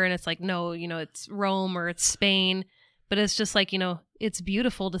here, and it's like, no, it's Rome or it's Spain, but it's just like, it's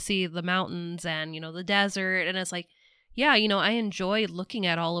beautiful to see the mountains and, the desert, and it's like, yeah, I enjoy looking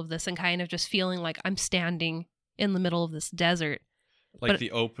at all of this and kind of just feeling like I'm standing in the middle of this desert. Like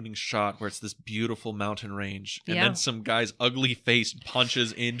the opening shot where it's this beautiful mountain range, and then some guy's ugly face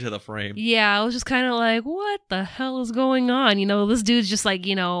punches into the frame. Yeah, I was just kind of like, what the hell is going on? This dude's just like,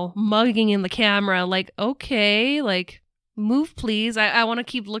 mugging in the camera, like, okay, like, move please. I want to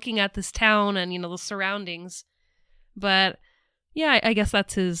keep looking at this town and, the surroundings. But yeah, I guess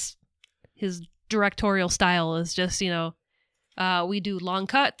that's his directorial style, is just, we do long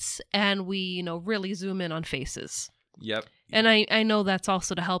cuts and we, really zoom in on faces. Yep. And I know that's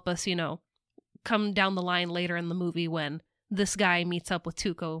also to help us, come down the line later in the movie when this guy meets up with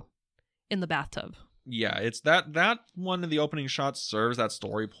Tuco in the bathtub. Yeah, it's that one of the opening shots serves that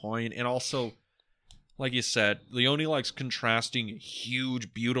story point. And also, like you said, Leone likes contrasting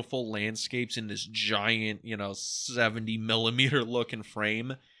huge, beautiful landscapes in this giant, 70 millimeter looking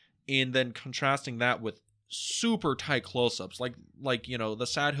frame. And then contrasting that with super tight close-ups, like the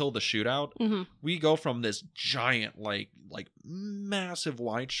Sad Hill, the shootout. We go from this giant like massive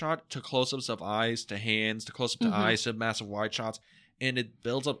wide shot to close-ups of eyes to hands to close-up to eyes to massive wide shots, and it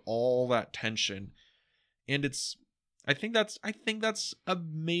builds up all that tension. And I think that's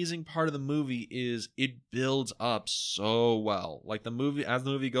amazing part of the movie is it builds up so well. Like as the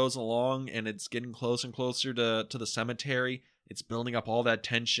movie goes along and it's getting closer and closer to the cemetery, it's building up all that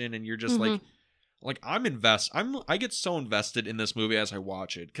tension, and you're just like I get so invested in this movie as I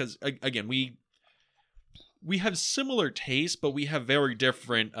watch it, because again, we have similar tastes, but we have very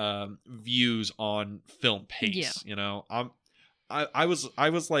different views on film pace. Yeah. I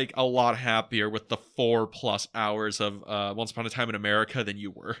was like a lot happier with the 4+ hours of Once Upon a Time in America than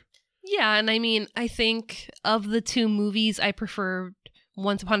you were. Yeah, and I mean, I think of the two movies, I preferred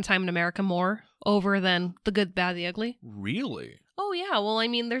Once Upon a Time in America more over than The Good, Bad, the Ugly. Really? Oh yeah, well, I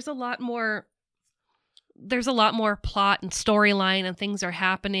mean, there's a lot more plot and storyline, and things are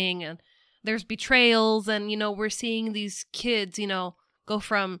happening, and there's betrayals, and we're seeing these kids go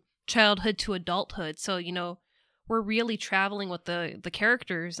from childhood to adulthood, so we're really traveling with the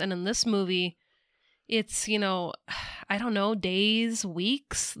characters. And in this movie, it's I don't know, days,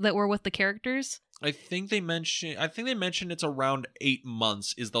 weeks that we're with the characters. I think they mentioned it's around 8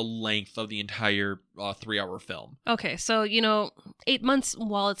 months is the length of the entire 3-hour film. Okay, so 8 months,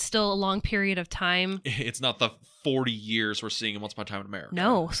 while it's still a long period of time. It's not the 40 years we're seeing in Once Upon a Time in America.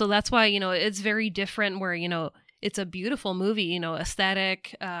 No. So that's why, it's very different where, it's a beautiful movie,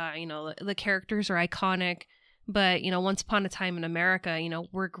 aesthetic, the characters are iconic. But, Once Upon a Time in America,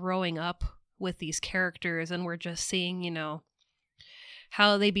 we're growing up with these characters and we're just seeing,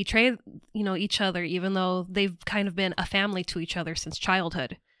 how they betray, each other, even though they've kind of been a family to each other since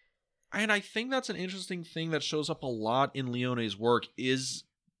childhood. And I think that's an interesting thing that shows up a lot in Leone's work is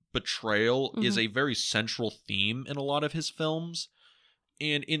betrayal is a very central theme in a lot of his films.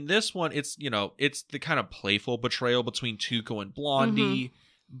 And in this one, it's, it's the kind of playful betrayal between Tuco and Blondie.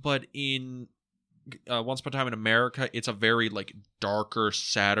 But in Once Upon a Time in America, it's a very, like, darker,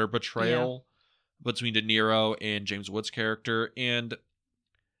 sadder betrayal between De Niro and James Woods' character. And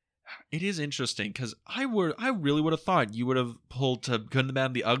it is interesting because I really would have thought you would have pulled to Good, the Bad,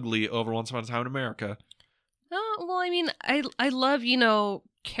 and the Ugly over Once Upon a Time in America. Well, I mean, I love,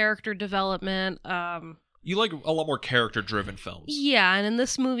 character development. You like a lot more character-driven films. Yeah, and in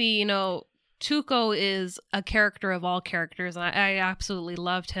this movie, Tuco is a character of all characters, and I absolutely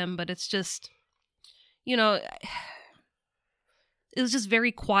loved him, but it's just, it was just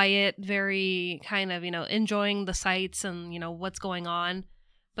very quiet, very kind of, enjoying the sights and, what's going on.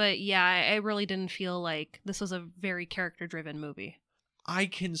 But yeah, I really didn't feel like this was a very character-driven movie. I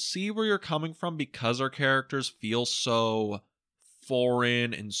can see where you're coming from because our characters feel so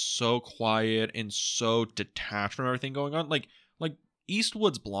foreign and so quiet and so detached from everything going on. Like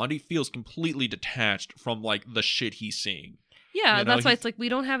Eastwood's Blondie feels completely detached from, like, the shit he's seeing. Yeah, that's why it's like we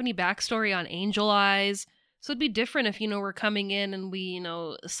don't have any backstory on Angel Eyes. So it'd be different if, we're coming in and we,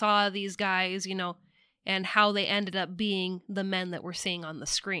 saw these guys, and how they ended up being the men that we're seeing on the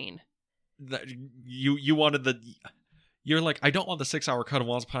screen. You wanted you're like, I don't want the 6-hour cut of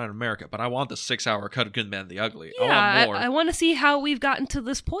Once Upon a Time in America, but I want the 6-hour cut of Good, the Bad, and the Ugly. Yeah, I want more. I want to see how we've gotten to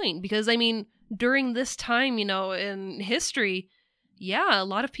this point because, I mean, during this time, in history, a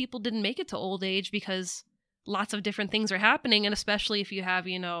lot of people didn't make it to old age because lots of different things are happening, and especially if you have,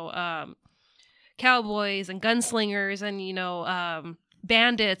 cowboys and gunslingers and,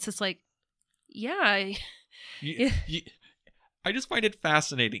 bandits, it's like, I just find it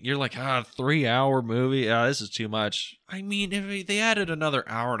fascinating. You're like, 3-hour movie? This is too much. I mean, if they added another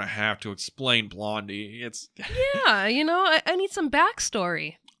hour and a half to explain Blondie, it's... I need some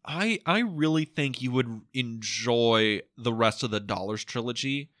backstory. I really think you would enjoy the rest of the Dollars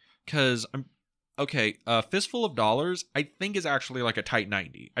trilogy, because Fistful of Dollars, I think is actually like a tight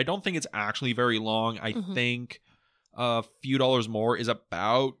 90. I don't think it's actually very long. I think A Few Dollars More is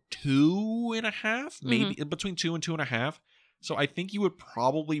about 2.5, maybe between 2 and 2.5. So I think you would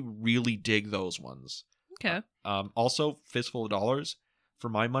probably really dig those ones. Okay. Also, Fistful of Dollars, for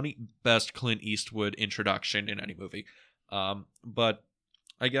my money, best Clint Eastwood introduction in any movie. But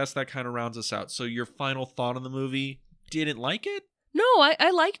I guess that kind of rounds us out. So your final thought on the movie, didn't like it? No, I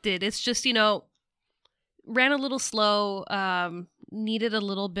liked it. It's just, ran a little slow, needed a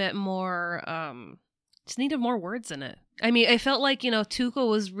little bit more, just needed more words in it. I mean, I felt like, Tuco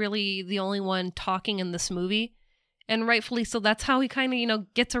was really the only one talking in this movie. And rightfully so. That's how he kind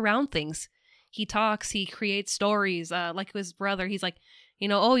of, gets around things. He talks, he creates stories. Like his brother, he's like,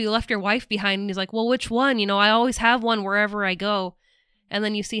 oh, you left your wife behind. And he's like, well, which one? I always have one wherever I go. And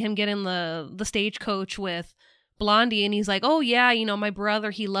then you see him get in the stagecoach with Blondie. And he's like, oh, yeah, my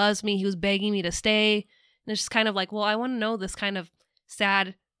brother, he loves me. He was begging me to stay. And it's just kind of like, well, I want to know this kind of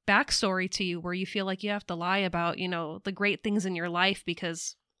sad backstory to you where you feel like you have to lie about, the great things in your life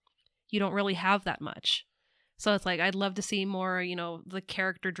because you don't really have that much. So it's like, I'd love to see more, the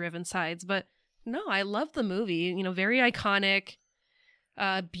character-driven sides. But no, I love the movie. Very iconic,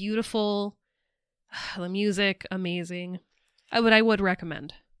 beautiful, the music, amazing. I would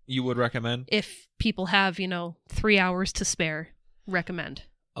recommend. You would recommend? If people have, 3 hours to spare, recommend.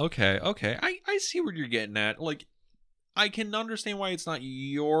 Okay. I see what you're getting at. Like, I can understand why it's not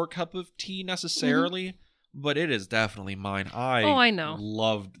your cup of tea necessarily, but it is definitely mine. I know.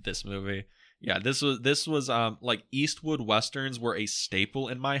 Loved this movie. Yeah, this was like Eastwood Westerns were a staple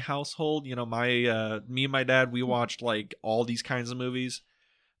in my household. Me and my dad, we watched like all these kinds of movies.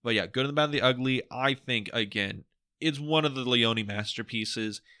 But yeah, Good and the Bad and the Ugly, I think, again, it's one of the Leone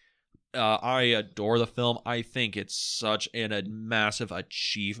masterpieces. I adore the film. I think it's such a massive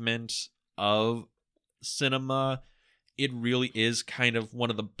achievement of cinema. It really is kind of one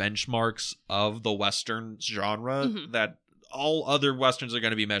of the benchmarks of the Western genre that all other Westerns are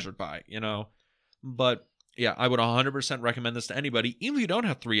going to be measured by, But yeah, I would 100% recommend this to anybody. Even if you don't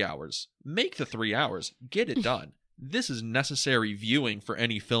have 3 hours, make the 3 hours. Get it done. This is necessary viewing for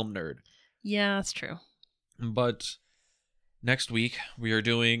any film nerd. Yeah, that's true. But Next week, we are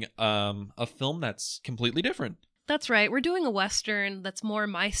doing a film that's completely different. That's right. We're doing a Western that's more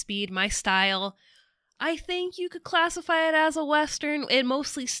my speed, my style. I think you could classify it as a Western. It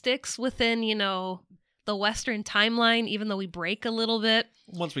mostly sticks within, the Western timeline, even though we break a little bit.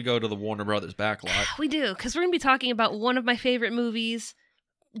 Once we go to the Warner Brothers backlot. We do, because we're going to be talking about one of my favorite movies,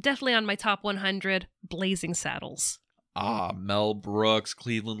 definitely on my top 100, Blazing Saddles. Mel Brooks,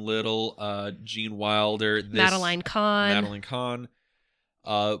 Cleveland Little, Gene Wilder, Madeline Kahn.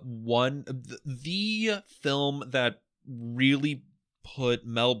 The film that really put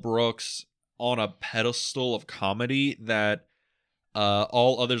Mel Brooks on a pedestal of comedy that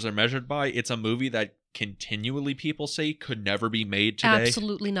all others are measured by. It's a movie that continually people say could never be made today.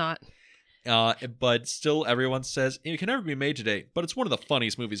 Absolutely not. But still everyone says it can never be made today, but it's one of the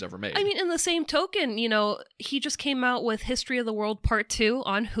funniest movies ever made. I mean, in the same token, he just came out with History of the World Part 2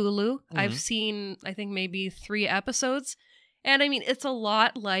 on Hulu. I've seen, I think, maybe 3 episodes. And I mean, it's a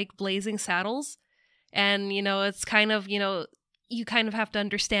lot like Blazing Saddles. And, it's kind of, you kind of have to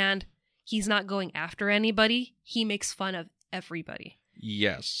understand he's not going after anybody. He makes fun of everybody.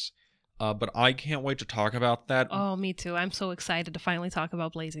 Yes. But I can't wait to talk about that. Oh, me too. I'm so excited to finally talk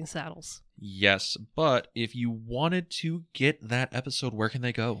about Blazing Saddles. Yes, but if you wanted to get that episode, where can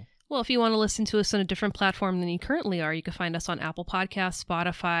they go? Well, if you want to listen to us on a different platform than you currently are, you can find us on Apple Podcasts,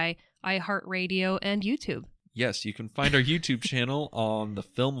 Spotify, iHeartRadio, and YouTube. Yes, you can find our YouTube channel on the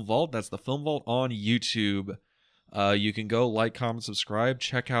Film Vault. That's the Film Vault on YouTube. You can go like, comment, subscribe.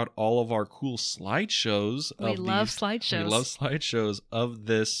 Check out all of our cool slideshows. We love slideshows of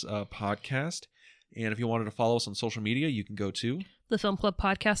this podcast. And if you wanted to follow us on social media, you can go to the Film Club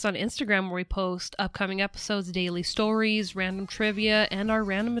Podcast on Instagram, where we post upcoming episodes, daily stories, random trivia, and our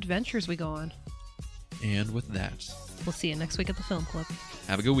random adventures we go on. And with that, we'll see you next week at the Film Club.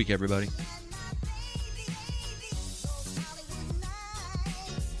 Have a good week, everybody.